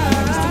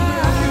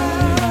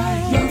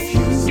 Love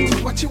you, do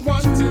what you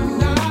want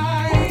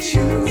tonight.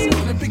 It's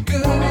gonna be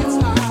good, it's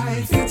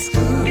life. It's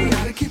good, you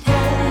gotta keep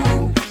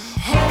holding,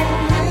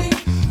 holding.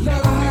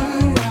 Love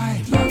you,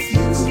 right, love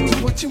you, do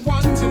what you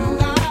want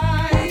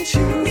tonight.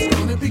 It's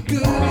gonna be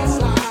good, it's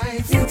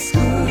life. It's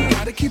good, you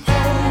gotta keep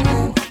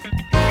holding.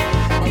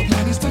 My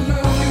plan is to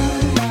love you,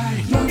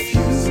 right, love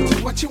you, do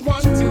what you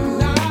want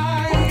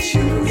tonight.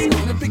 It's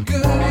gonna be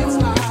good, it's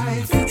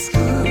life. It's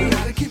good, you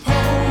gotta keep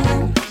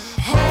holding,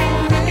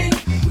 holding.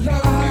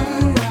 Love you,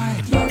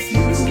 right, love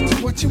you, do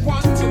what you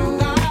want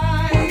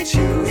tonight.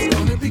 It's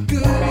gonna be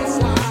good, it's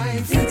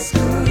life. It's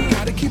good, you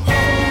gotta keep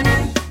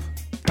holding.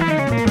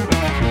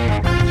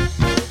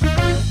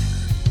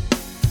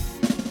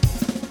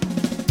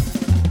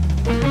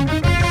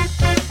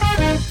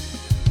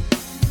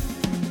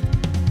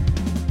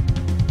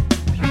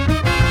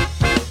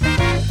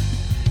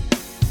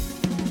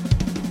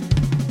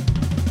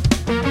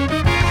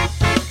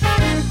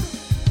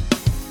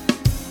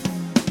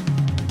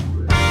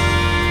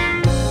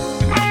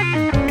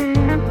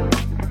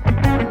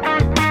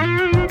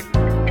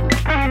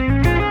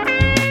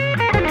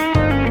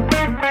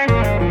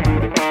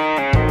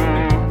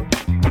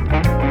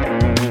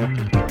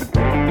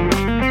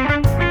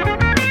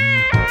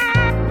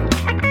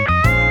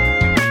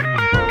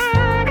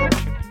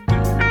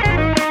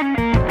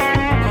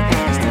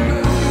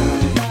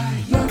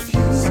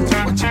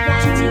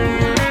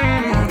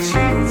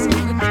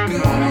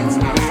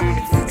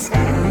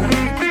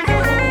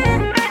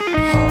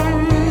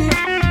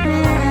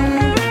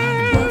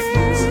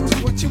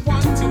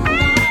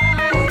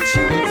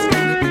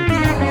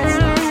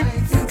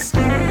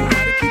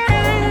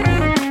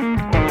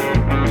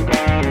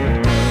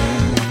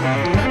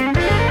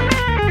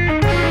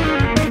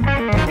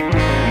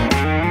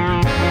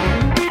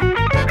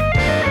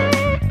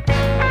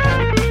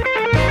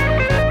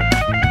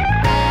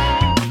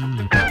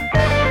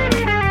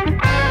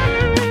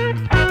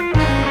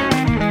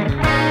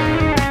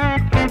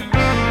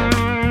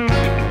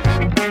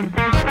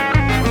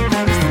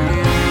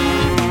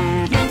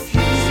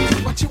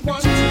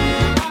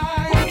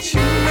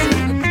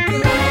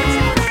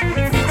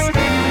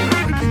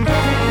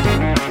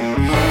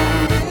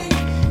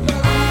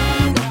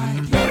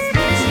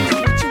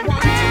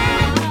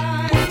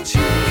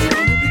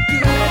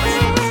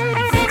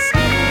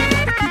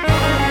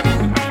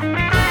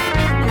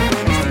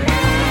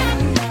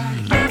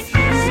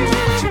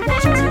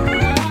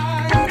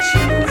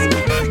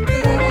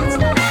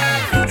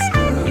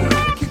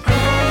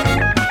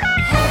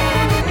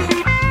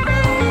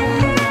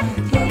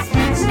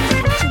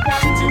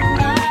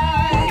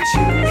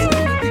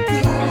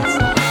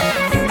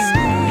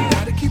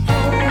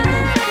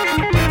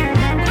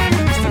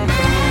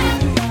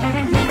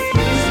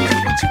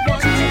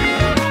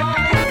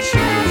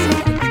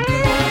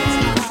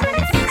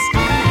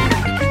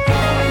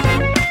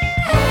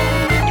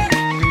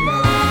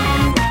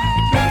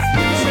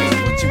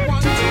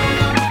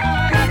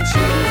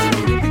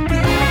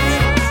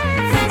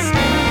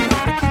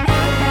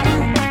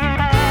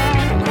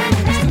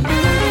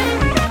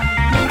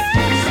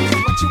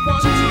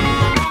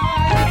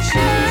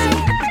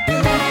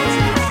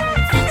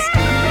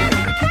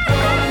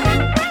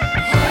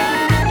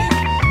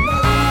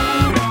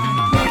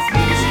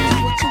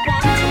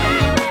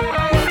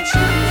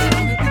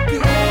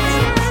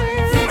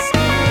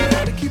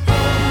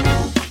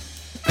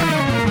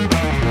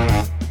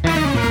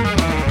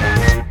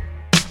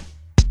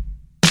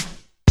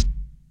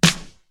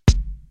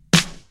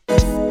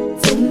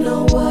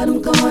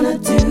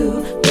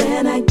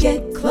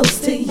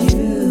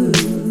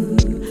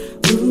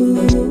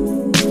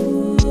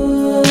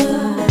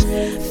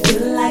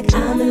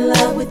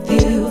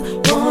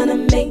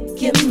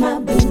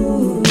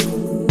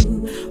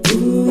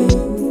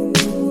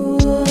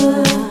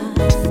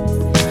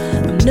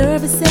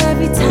 Nervous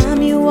every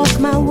time you walk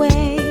my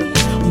way.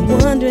 I'm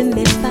wondering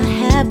if I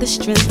have the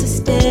strength to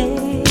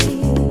stay.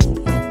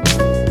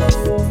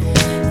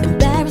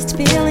 Embarrassed,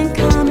 feeling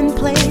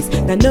commonplace,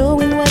 not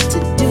knowing what to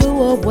do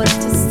or what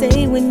to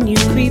say when you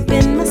creep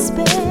in my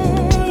space.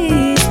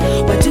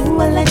 Why do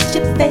I let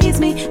you faze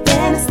me?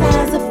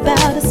 Fantasize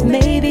about us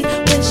maybe,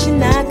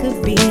 wishing I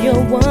could be your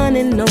one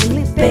and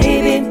only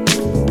baby.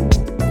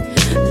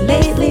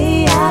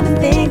 Lately I've been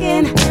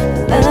thinking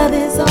love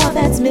is all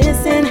that's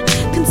missing,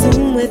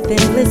 consumed with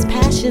endless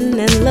passion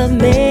and love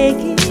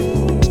making.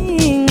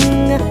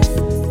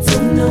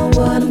 Don't know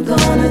what I'm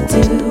gonna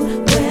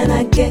do when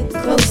I get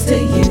close to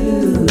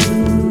you.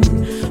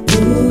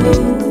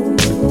 Ooh,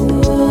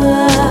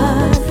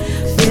 I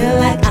feel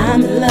like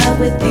I'm in love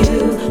with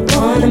you,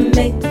 wanna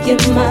make you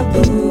my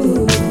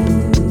boo.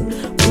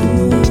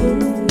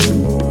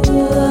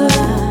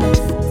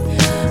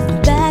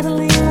 I'm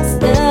battling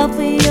myself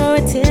for your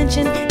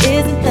attention,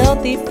 isn't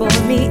healthy for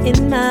me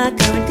in my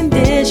current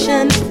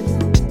condition.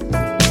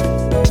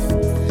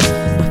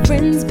 My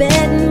friends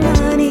betting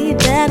money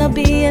that I'll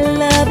be in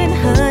love and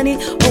honey.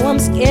 Oh, I'm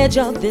scared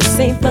y'all, this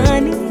ain't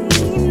funny,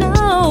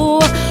 no.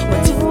 Why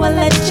do I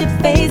let you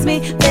faze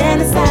me,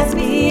 fantasize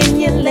being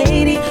your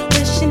lady,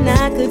 wishing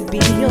I could be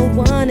your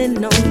one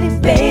and only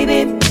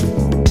baby.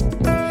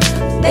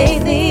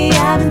 Lately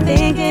I've been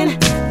thinking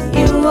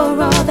you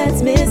are all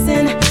that's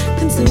missing,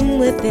 consumed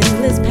with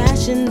endless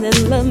passion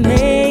and love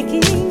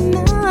making.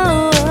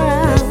 No,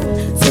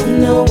 don't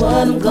know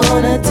what I'm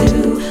gonna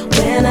do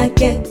when I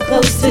get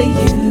close to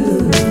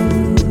you.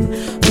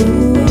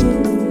 Ooh,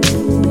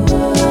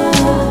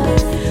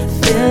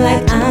 feel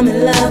like I'm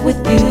in love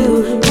with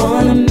you,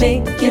 wanna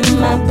make you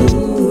my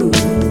boo.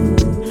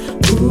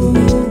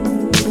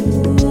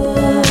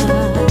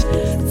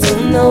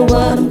 Don't know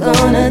what I'm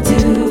gonna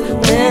do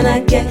when I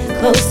get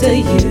close to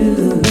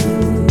you.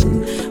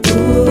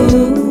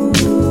 Ooh,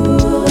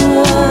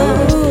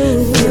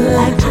 feel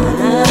like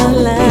I'm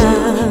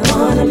love,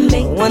 wanna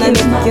make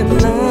you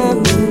my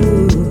boo.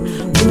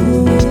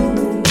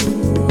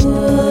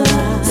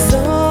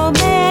 So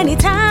many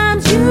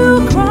times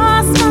you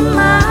cross my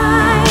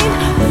mind,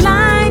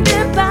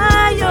 blinded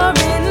by your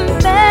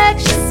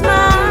infectious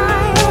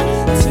smile.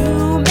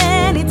 Too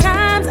many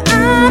times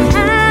I'm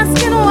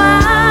asking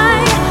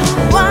why.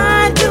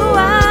 Why do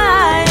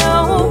I,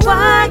 oh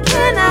why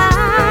can't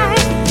I?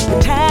 You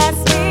pass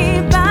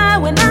me by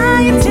when I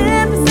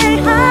attempt to say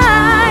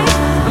hi.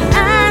 I'm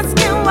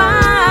asking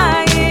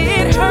why,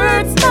 it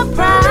hurts my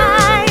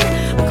pride.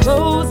 I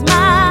close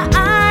my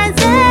eyes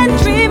and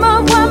dream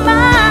of what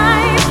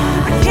mine.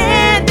 I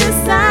can't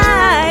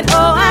decide,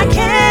 oh I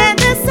can't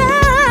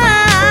decide.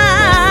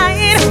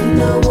 Don't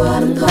know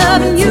what I'm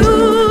loving you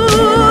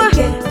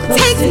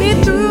takes me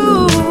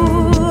through.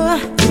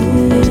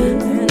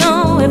 And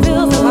oh, it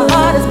feels like my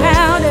heart is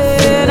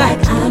pounding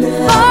like I'm in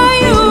love for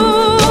you,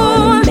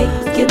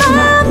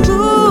 my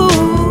boo.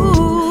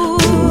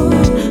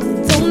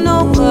 Don't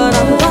know what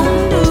I'm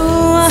gonna do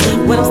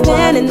when I'm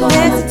standing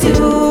next to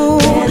you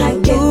and I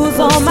lose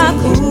all my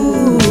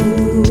cool.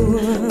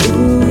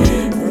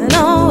 And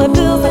oh, it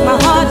feels like my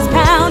heart is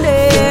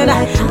pounding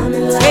like I'm in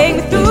love. Take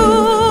me through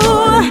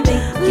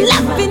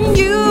loving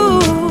you.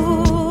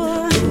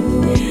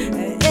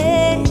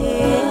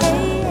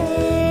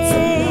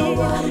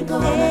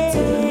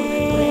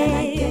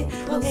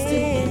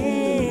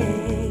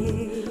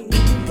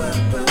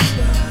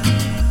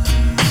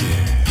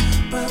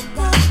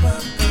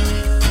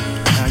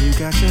 Now you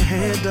got your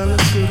hair done,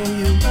 looks good on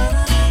you.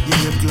 Your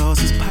lip gloss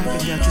is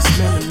popping, got you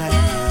smelling like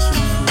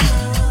passion fruit.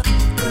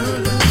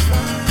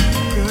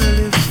 Girl,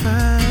 if I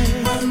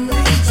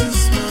make you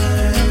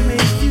smile,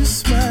 make you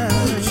smile.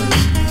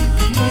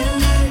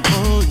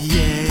 Oh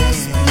yeah.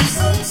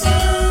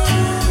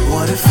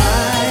 What if I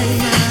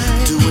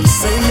do and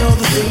say all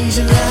the things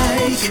you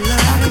like?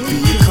 I could be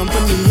your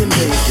company and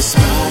make you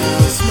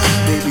smile.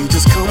 Baby,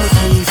 just come with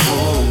me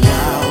for a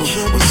while.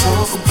 We'll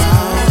talk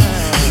about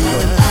you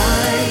and I.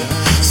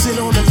 Sit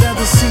on the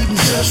leather seat and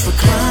just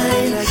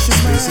recline.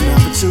 Space and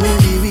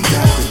opportunity, we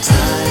got the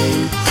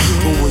time.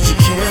 But would you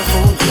care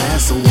for a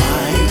glass of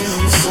wine?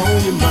 What's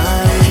on your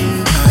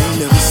mind? I ain't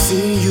never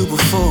seen you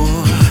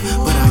before,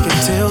 but I can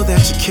tell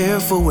that you're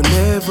careful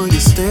whenever you're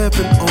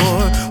stepping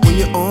or when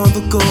you're on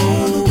the go.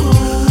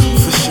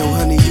 For sure,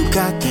 honey, you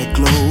got that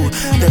glow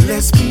that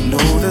lets me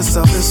know there's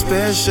something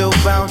special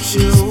about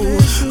you.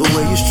 The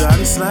way you stride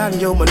and slide in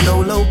your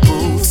Manolo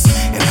boots,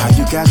 and how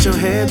you got your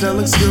hair done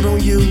looks good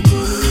on you.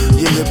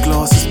 Your lip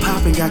gloss is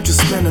popping, got you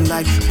smelling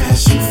like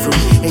passion fruit.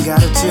 Ain't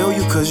gotta tell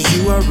you, cause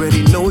you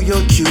already know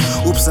you're cute.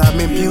 Oops, I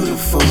meant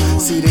beautiful.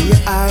 See it in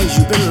your eyes,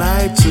 you've been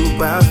lied to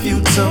by a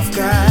few tough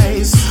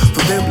guys.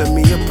 For them, let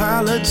me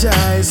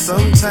apologize.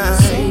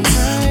 Sometimes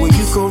when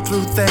you go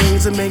through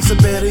things, it makes a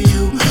better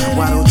you.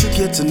 Why don't you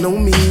get to know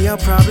me? I'll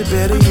probably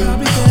better you.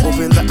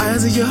 Open the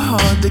eyes of your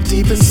heart, dig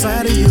deep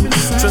inside of you.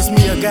 Trust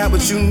me, I got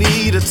what you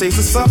need, a taste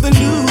of something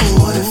new.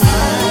 What if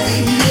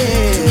I,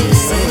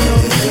 say all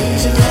the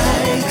things you like?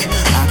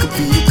 I could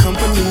be your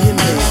company and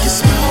make you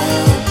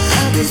smile.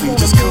 Baby,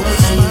 just come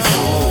with me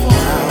for a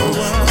while.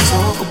 We'll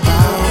talk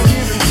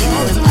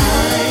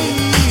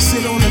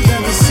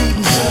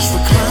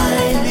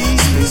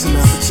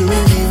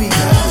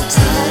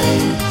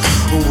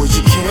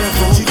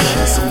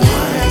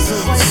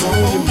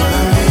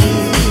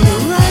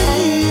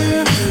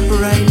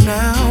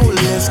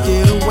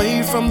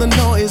from the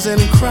noise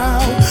and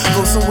crowd.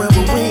 Go somewhere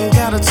where we ain't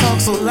gotta talk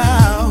so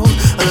loud.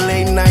 A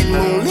late night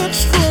moonlit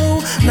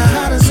stroll. Now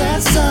how does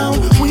that sound?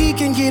 We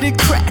can get it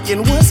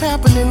crackin'. What's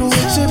happening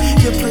with you?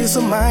 Your place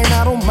of mine,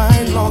 I don't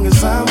mind long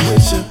as I'm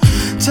with you.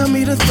 Tell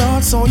me the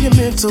thoughts on your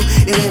mental.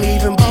 It ain't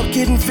even about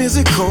getting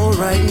physical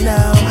right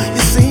now.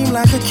 You seem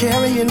like a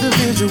caring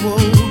individual.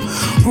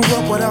 Grew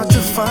up without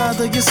your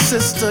father, your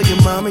sister, your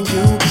mom and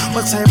you.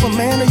 What type of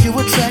man are you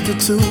attracted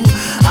to?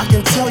 I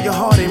can tell your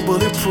heart ain't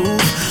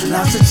bulletproof.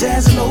 Lots of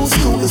jazz and old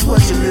school is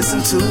what you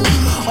listen to.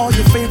 All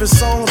your favorite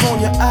songs on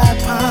your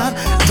iPod,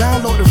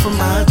 downloaded from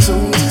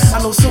iTunes.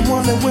 I know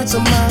someone that went to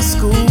my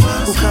school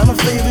who kinda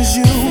favors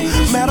you.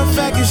 Matter of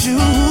fact, it's you.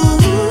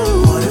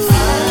 What if I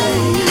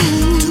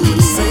do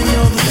and say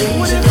all the things?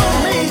 What if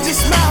I made you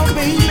smile,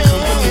 baby?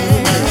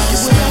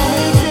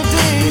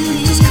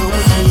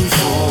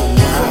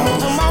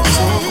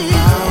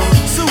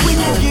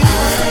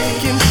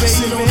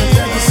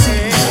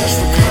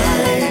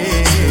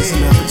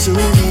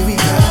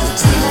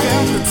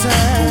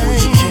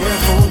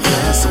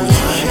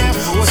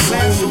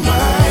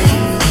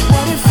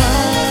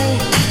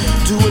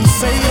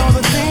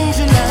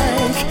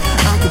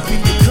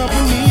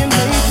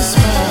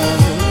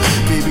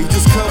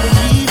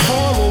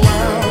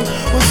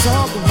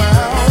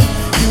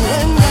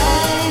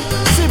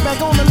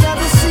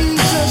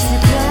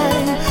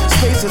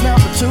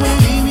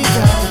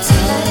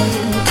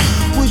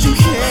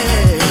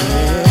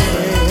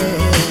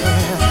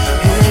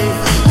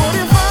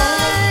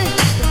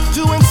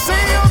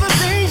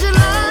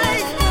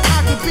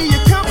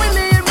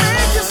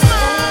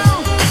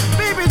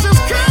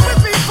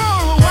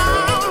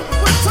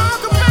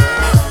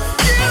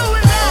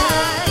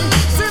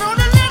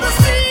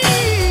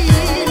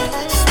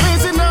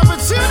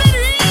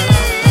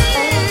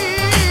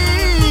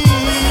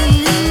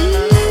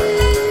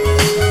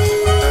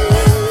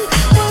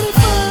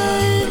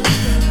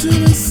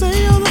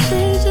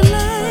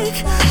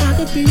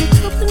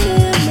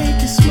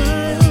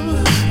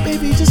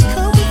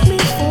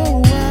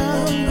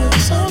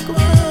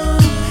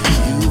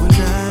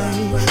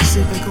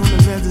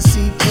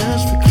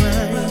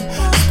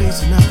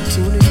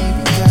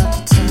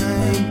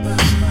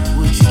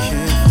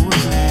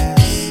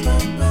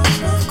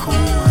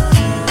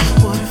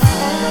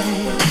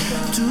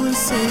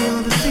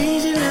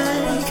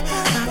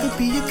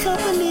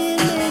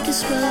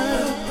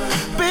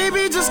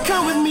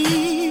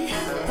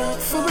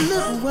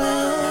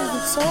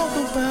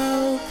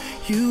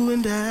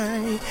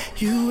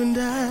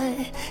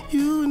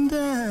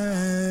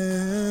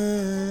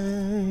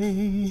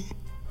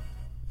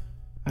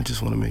 I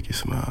just want to make you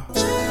smile.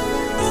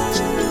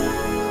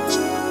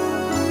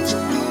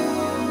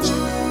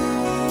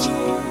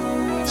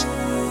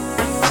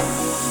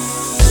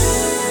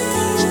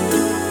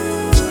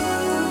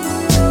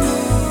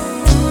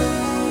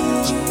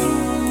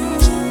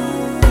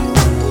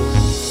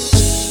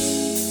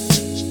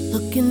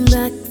 Looking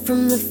back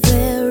from the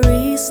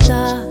very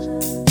start,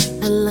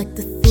 I like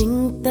to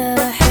think that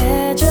I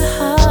had your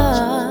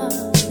heart,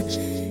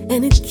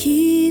 and it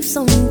keeps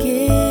on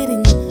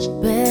getting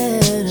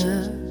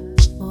better.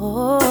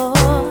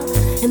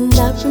 And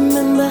I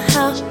remember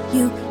how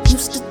you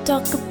used to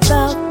talk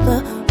about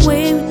the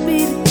way we'd be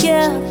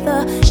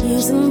together,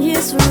 years and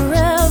years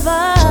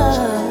forever.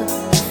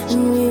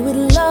 And we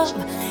would love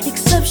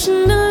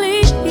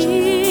exceptionally.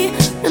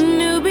 A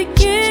new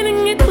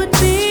beginning it would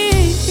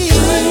be.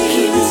 But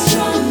keep it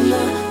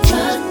stronger,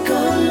 gotta go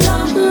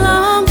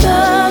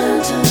longer. Learn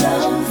to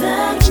love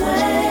that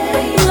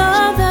way.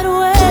 Love that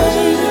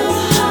way. Love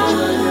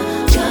harder,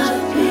 gotta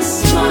be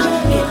smart,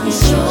 getting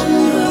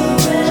stronger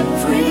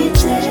every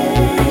day.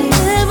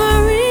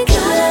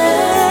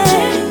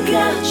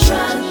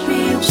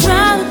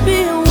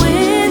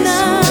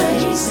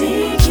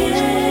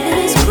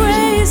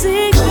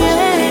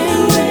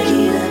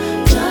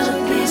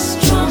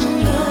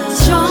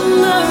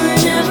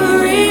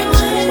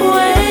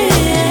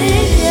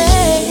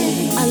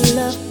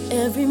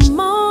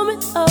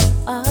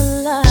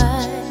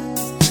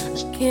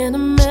 Can't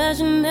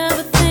imagine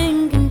ever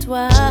thinking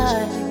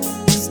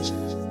twice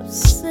of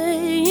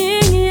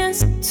saying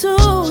yes to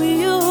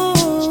you.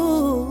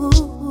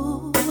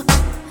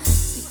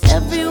 See,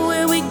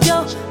 everywhere we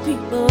go,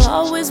 people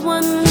always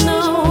want to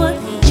know what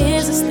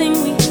is this thing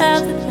we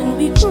have that when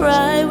we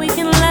cry we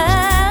can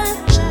laugh.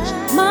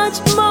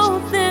 Much more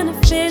than a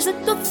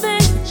physical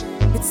thing,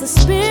 it's a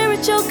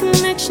spiritual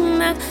connection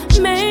that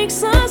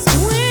makes us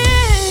win.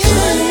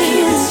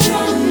 Keep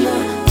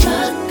stronger,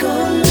 gotta go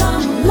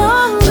longer.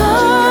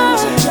 Learn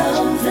to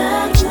love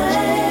that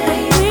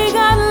way. We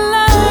gotta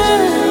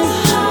learn. Love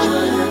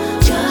harder,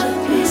 gotta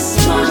be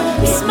smart,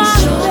 baby.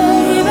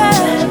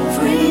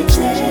 Every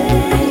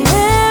day,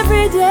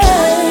 every day.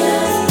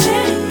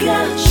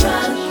 Gotta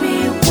try to be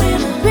a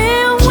winner. Be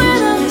a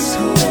winner. It's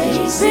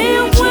crazy. Be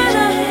a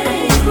winner.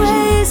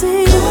 Crazy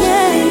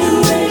again.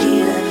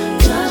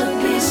 Gotta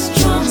be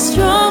strong,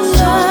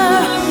 stronger,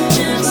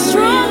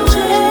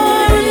 stronger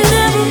in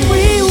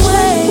every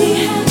way.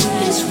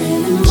 It's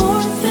really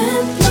more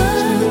than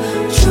love.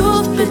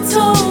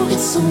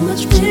 so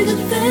much bigger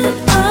than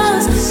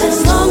us.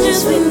 As long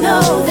as we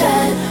know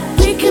that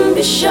we can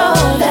be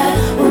sure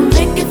that we'll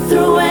make it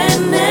through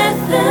anything.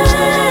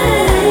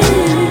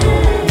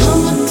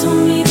 Mama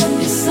told me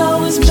that it's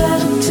always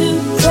better to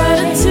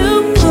pray,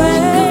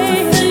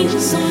 good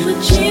things so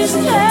much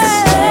easier to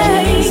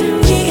say.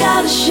 We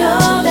gotta show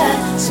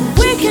that so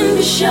we can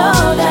be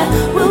sure that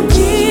we'll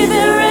be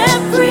there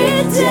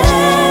every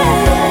day.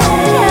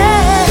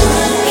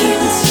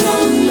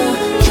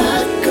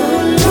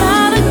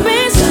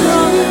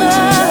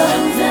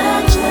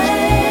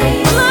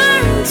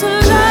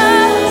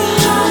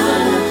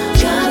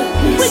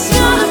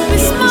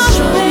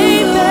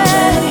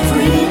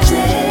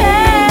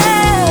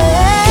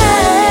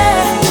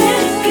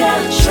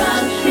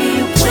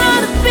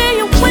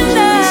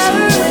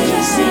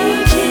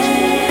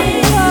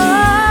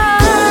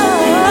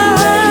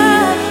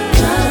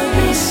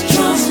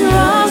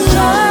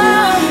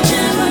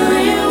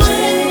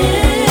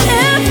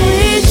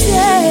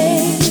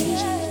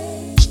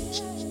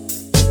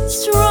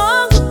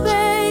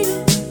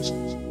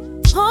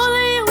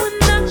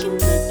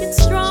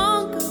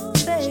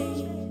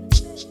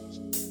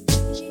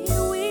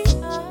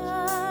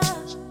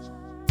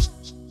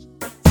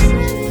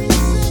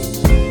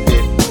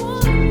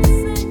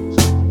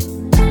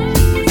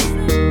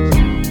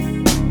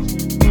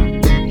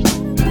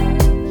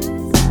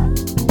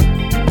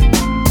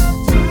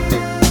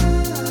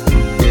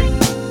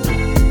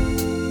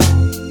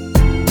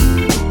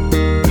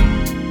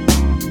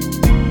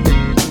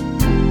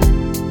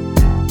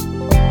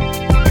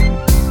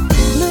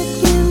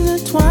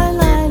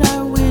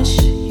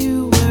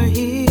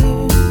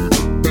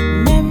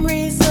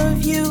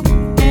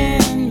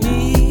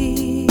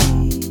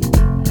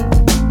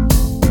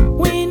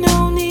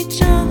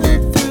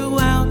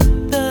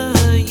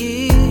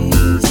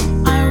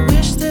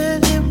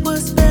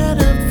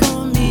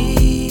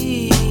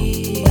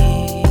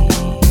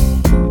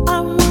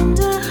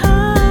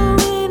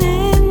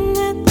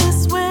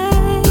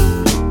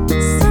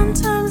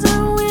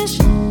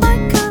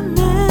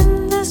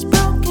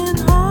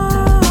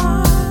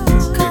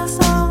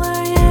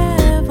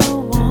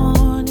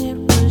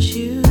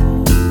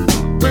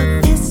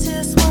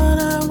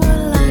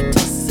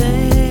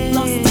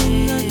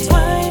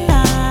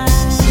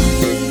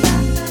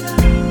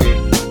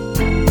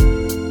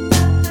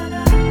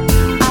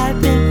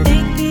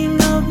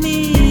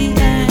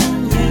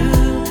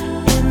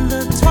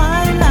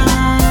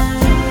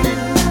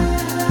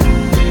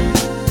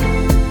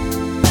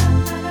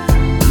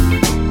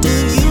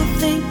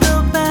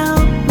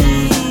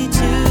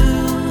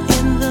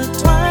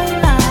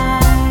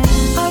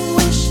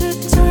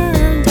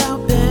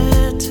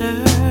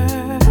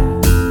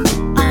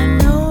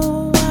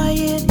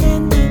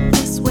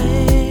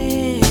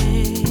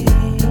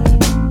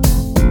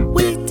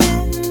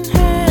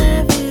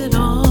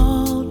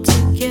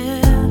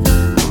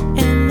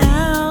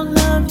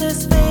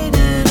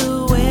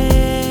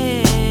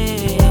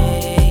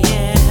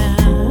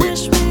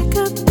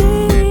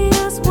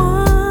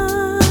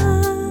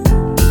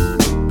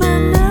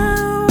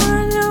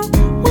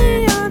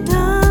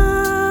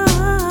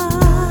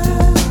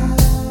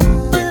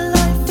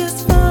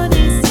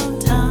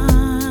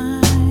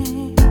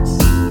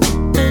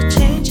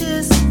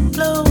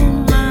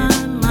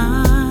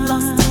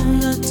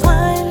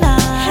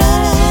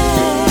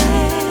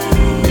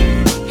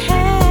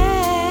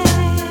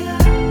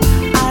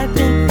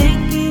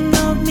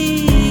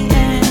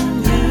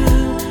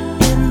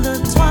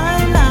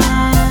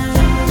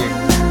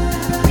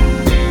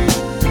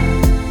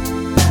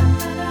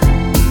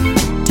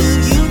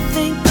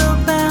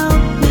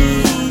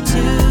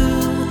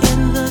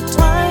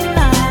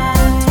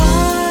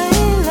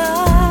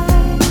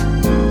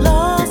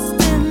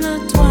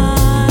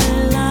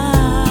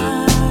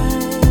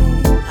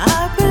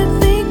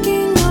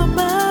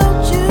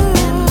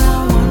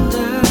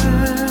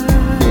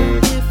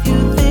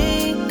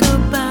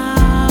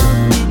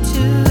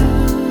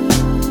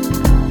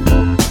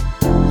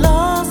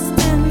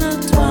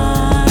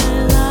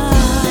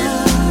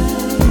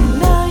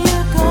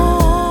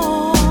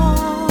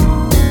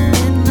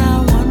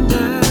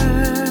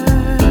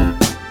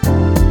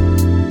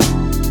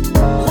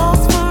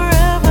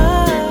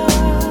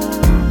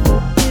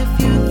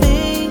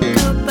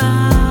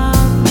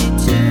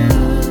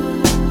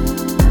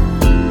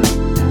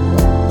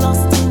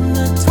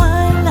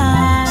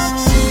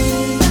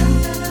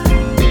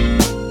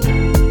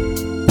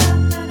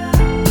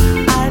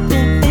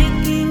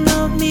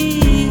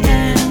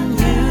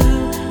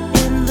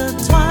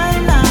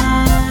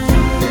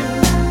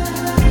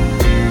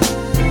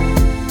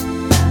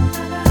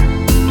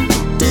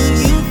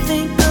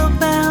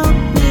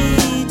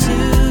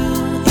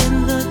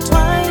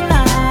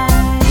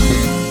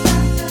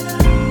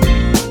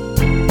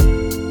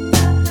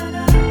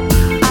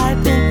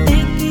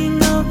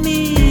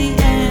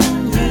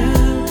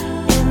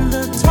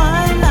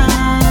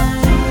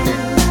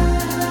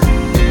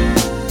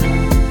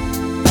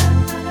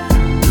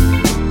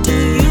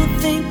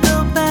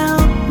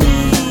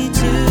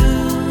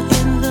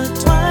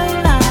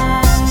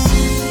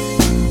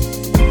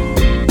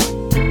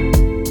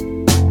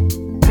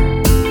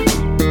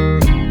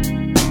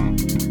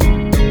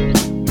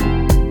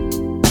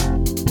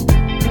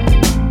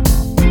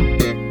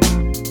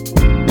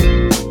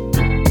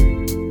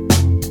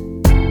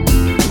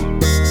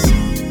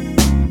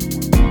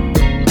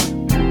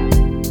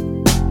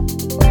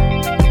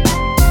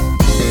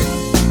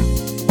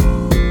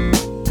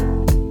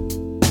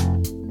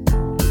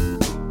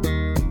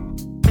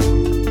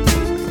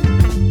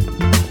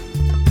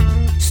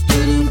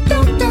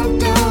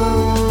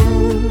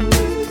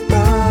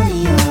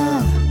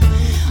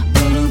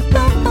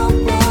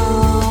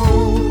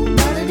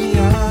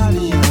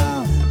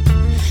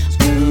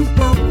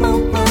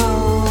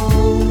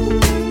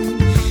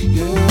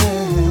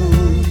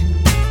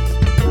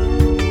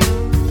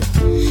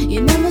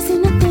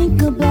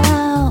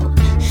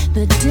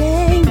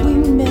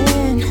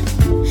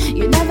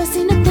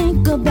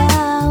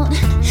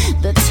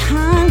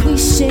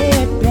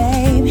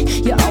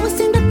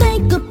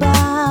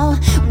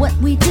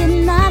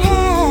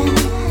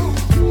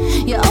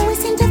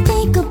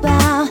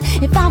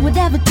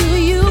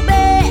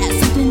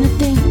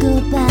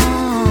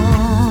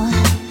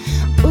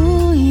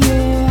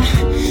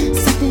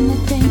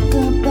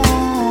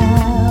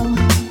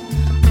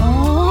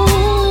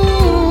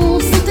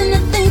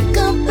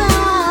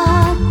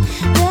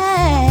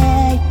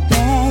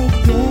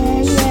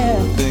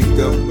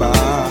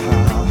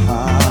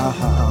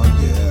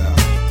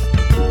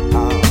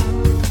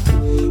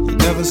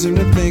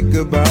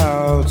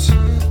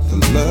 the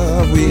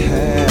love we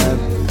had.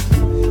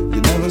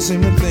 You never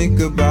seem to think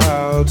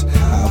about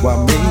how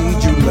I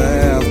made you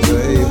laugh,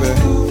 baby.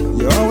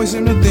 You always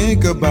seem to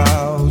think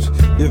about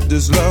if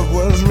this love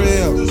was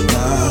real.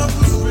 Nah.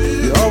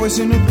 You always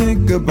seem to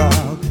think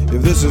about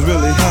if this is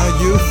really how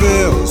you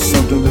feel.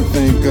 Something to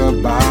think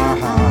about.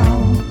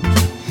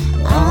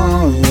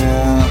 Oh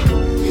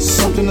yeah,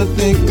 something to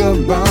think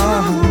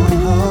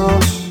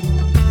about.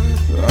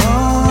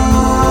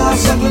 Oh,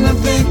 something to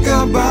think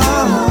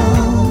about.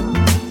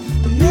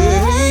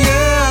 Yeah,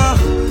 yeah,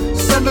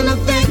 something to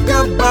think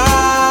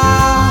about.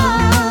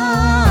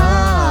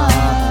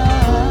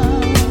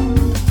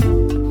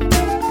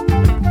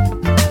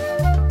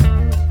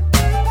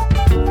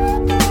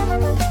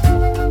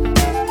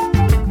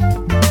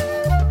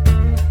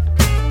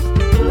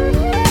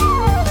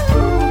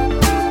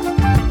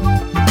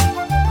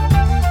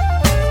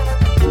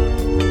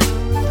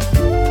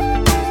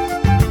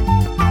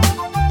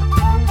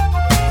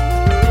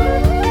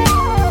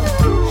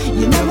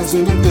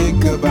 Seem to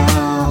think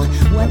about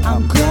what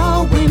I'm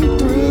going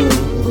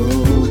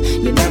through.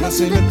 You never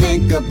seem to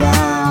think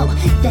about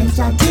things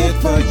I did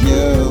for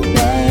you,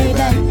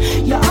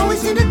 baby. You always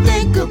seem to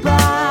think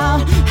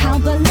about how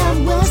the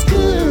love was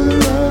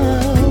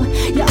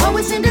cool. You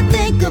always seem to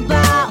think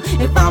about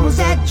if I was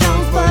at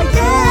Jones for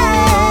you.